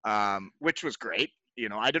 which was great. You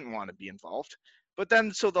know, I didn't want to be involved. But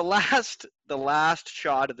then, so the last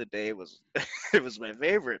shot of the day was, it was my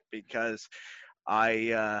favorite because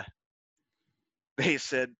they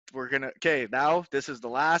said, okay, now this is the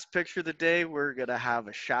last picture of the day. We're going to have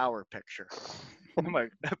a shower picture. I'm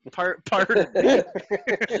like, pardon me.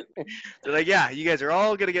 They're like, yeah, you guys are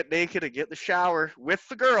all going to get naked and get in the shower with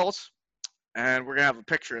the girls, and we're going to have a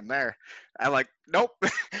picture in there. I'm like, nope.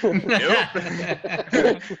 Nope.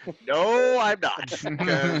 No, I'm not.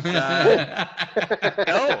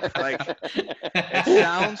 No, like, it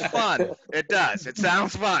sounds fun. It does. It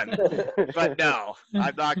sounds fun. But no,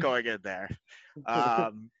 I'm not going in there.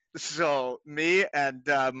 So me and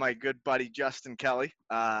my good buddy Justin Kelly,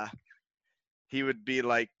 he would be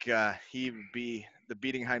the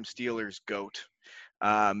Bietigheim Steelers GOAT.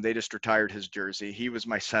 They just retired his jersey. He was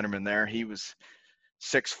my centerman there. He was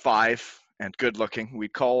 6'5" and good looking. We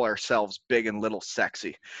call ourselves Big and Little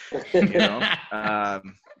Sexy, you know.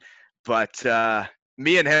 But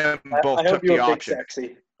me and him both took the option.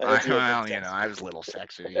 Sexy. Well, you know, I was a little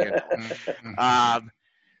sexy, you know.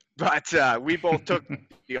 But we both took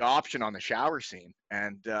the option on the shower scene,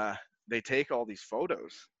 and they take all these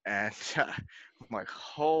photos, and I'm like,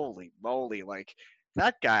 holy moly, like,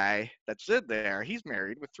 that guy that's in there, he's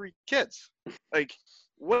married with 3 kids. Like,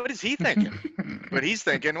 what is he thinking? But he's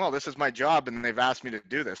thinking, well, this is my job, and they've asked me to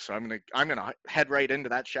do this, so I'm gonna head right into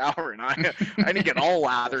that shower, and I need to get all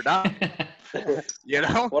lathered up. You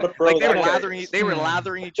know, What a pro, like they were guy.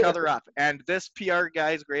 lathering each other up. And this PR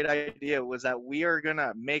guy's great idea was that we are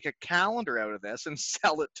gonna make a calendar out of this and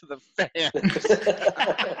sell it to the fans.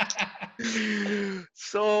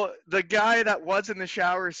 So the guy that was in the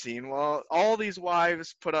shower scene, well, all these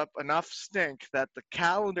wives put up enough stink that the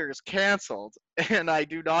calendar is canceled, and I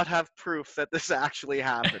do not have proof that this actually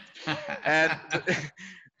happened. And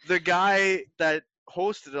the guy that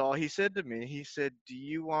hosted it all, he said to me, he said, "Do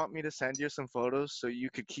you want me to send you some photos so you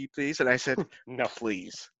could keep these?" And I said, No.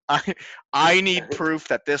 Please. I need proof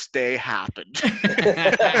that this day happened.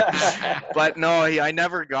 But no, I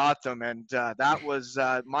never got them, and that was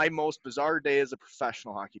my most bizarre day as a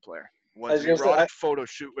professional hockey player. Was an erotic photo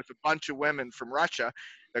shoot with a bunch of women from Russia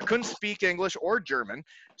that couldn't speak English or German,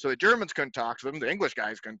 so the Germans couldn't talk to them, the English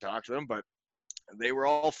guys couldn't talk to them, but they were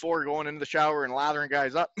all 4 going into the shower and lathering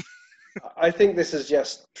guys up. I think this has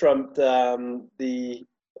just trumped the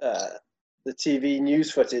TV news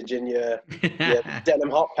footage in your denim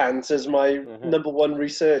hot pants as my number one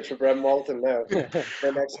research for Brent Walton now.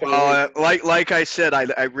 The next coming week. Like I said,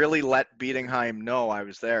 I really let Bietigheim know I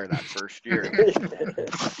was there that first year.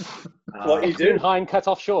 What you do? Bietigheim cut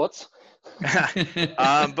off shorts.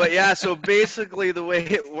 But yeah, so basically the way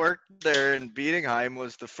it worked there in Bietigheim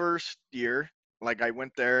was the first year, like I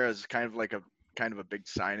went there as kind of a big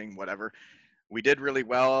signing, whatever. We did really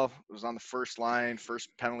well. It was on the first line, first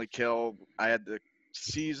penalty kill. I had the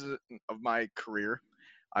season of my career.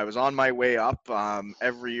 I was on my way up.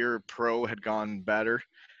 Every year pro had gone better.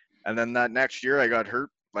 And then that next year I got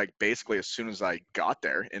hurt, like basically as soon as I got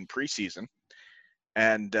there in preseason.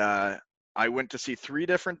 And I went to see 3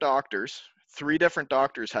 different doctors. 3 different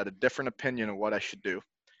doctors had a different opinion of what I should do.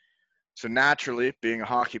 So naturally, being a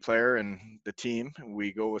hockey player and the team,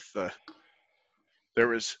 we go with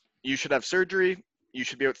you should have surgery, you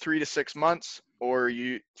should be out 3 to 6 months, or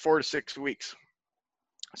 4 to 6 weeks.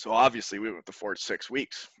 So obviously we went with the 4 to 6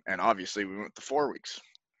 weeks, and obviously we went with the 4 weeks.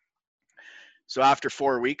 So after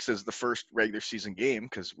 4 weeks is the first regular season game,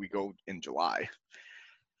 because we go in July.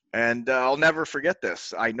 And I'll never forget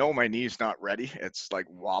this. I know my knee's not ready. It's like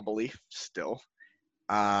wobbly still,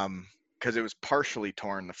 because it was partially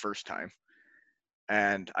torn the first time.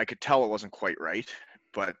 And I could tell it wasn't quite right.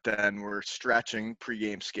 But then we're stretching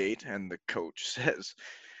pregame skate, and the coach says,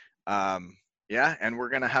 yeah, and we're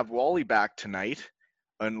going to have Wally back tonight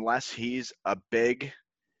unless he's a big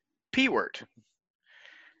P word.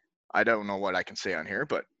 I don't know what I can say on here,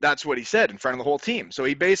 but that's what he said in front of the whole team. So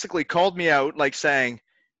he basically called me out like saying,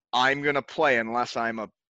 I'm going to play unless I'm a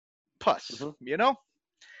puss, you know?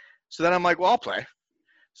 So then I'm like, well, I'll play.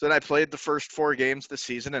 So then I played the first 4 games this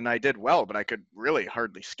season, and I did well, but I could really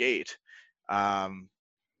hardly skate.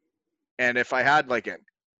 And if I had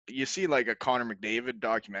you see like a Connor McDavid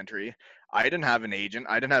documentary, I didn't have an agent.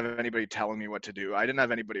 I didn't have anybody telling me what to do. I didn't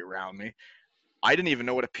have anybody around me. I didn't even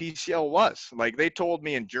know what a PCL was. Like, they told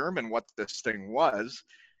me in German what this thing was,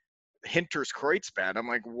 Hinterskreuzband. I'm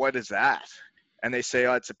like, what is that? And they say,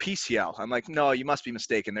 oh, it's a PCL. I'm like, no, you must be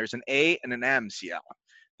mistaken. There's an A and an MCL.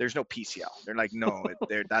 There's no PCL. They're like, no,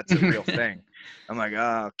 that's a real thing. I'm like,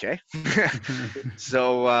 oh, okay.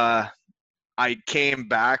 So I came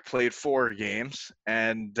back, played 4 games,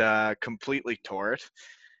 and completely tore it.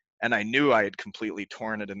 And I knew I had completely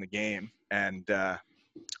torn it in the game. And I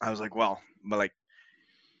was like, well,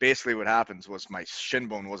 basically what happens was my shin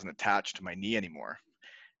bone wasn't attached to my knee anymore.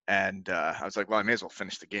 And I was like, well, I may as well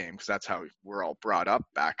finish the game, because that's how we're all brought up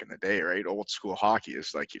back in the day, right? Old school hockey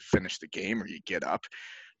is like you finish the game or you get up.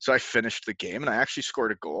 So I finished the game, and I actually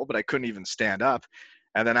scored a goal, but I couldn't even stand up.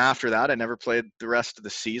 And then after that, I never played the rest of the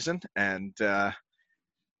season, and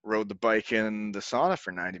rode the bike in the sauna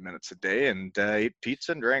for 90 minutes a day, and ate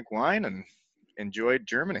pizza and drank wine and enjoyed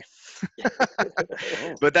Germany.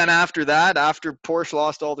 But then after that, after Porsche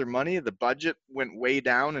lost all their money, the budget went way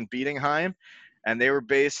down in Bietigheim, and they were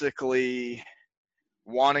basically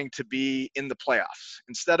wanting to be in the playoffs.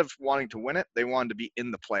 Instead of wanting to win it, they wanted to be in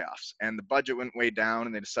the playoffs. And the budget went way down,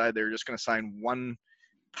 and they decided they were just going to sign 1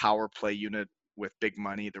 power play unit with big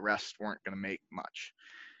money. The rest weren't going to make much.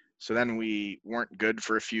 So then we weren't good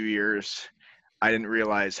for a few years. I didn't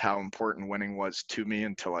realize how important winning was to me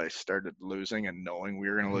until I started losing and knowing we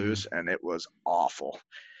were going to lose, and it was awful.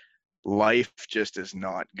 Life just is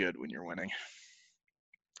not good when you're winning.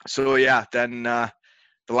 So yeah, then the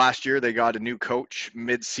last year they got a new coach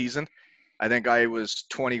mid-season. I think I was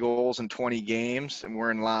 20 goals in 20 games, and we're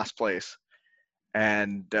in last place.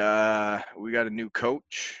 And we got a new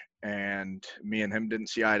coach, and me and him didn't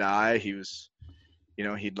see eye to eye. He was,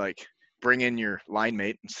 he'd like bring in your line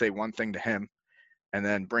mate and say one thing to him, and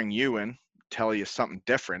then bring you in, tell you something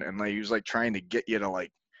different. And he was like trying to get you to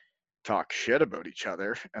like talk shit about each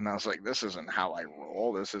other. And I was like, this isn't how I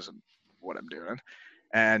roll. This isn't what I'm doing.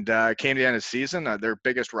 And came to the end of the season, their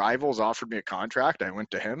biggest rivals offered me a contract. I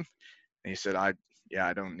went to him, and he said, I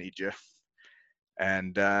don't need you.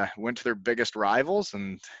 And went to their biggest rivals,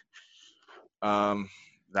 and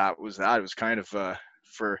that was that. It was kind of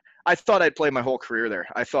I thought I'd play my whole career there.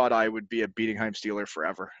 I thought I would be a Bietigheim Steeler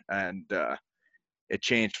forever. And it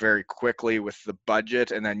changed very quickly with the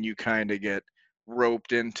budget, and then you kind of get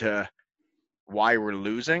roped into why we're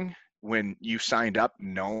losing when you signed up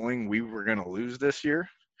knowing we were going to lose this year.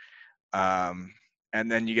 And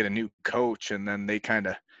then you get a new coach, and then they kind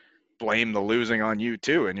of blame the losing on you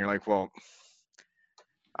too. And you're like, well,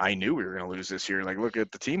 I knew we were going to lose this year. Like, look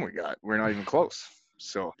at the team we got. We're not even close.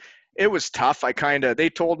 So it was tough. They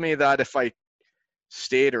told me that if I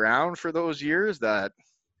stayed around for those years, that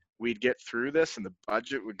we'd get through this and the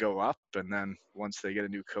budget would go up. And then once they get a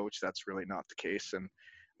new coach, that's really not the case. And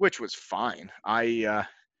which was fine.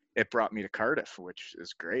 It brought me to Cardiff, which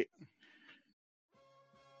is great.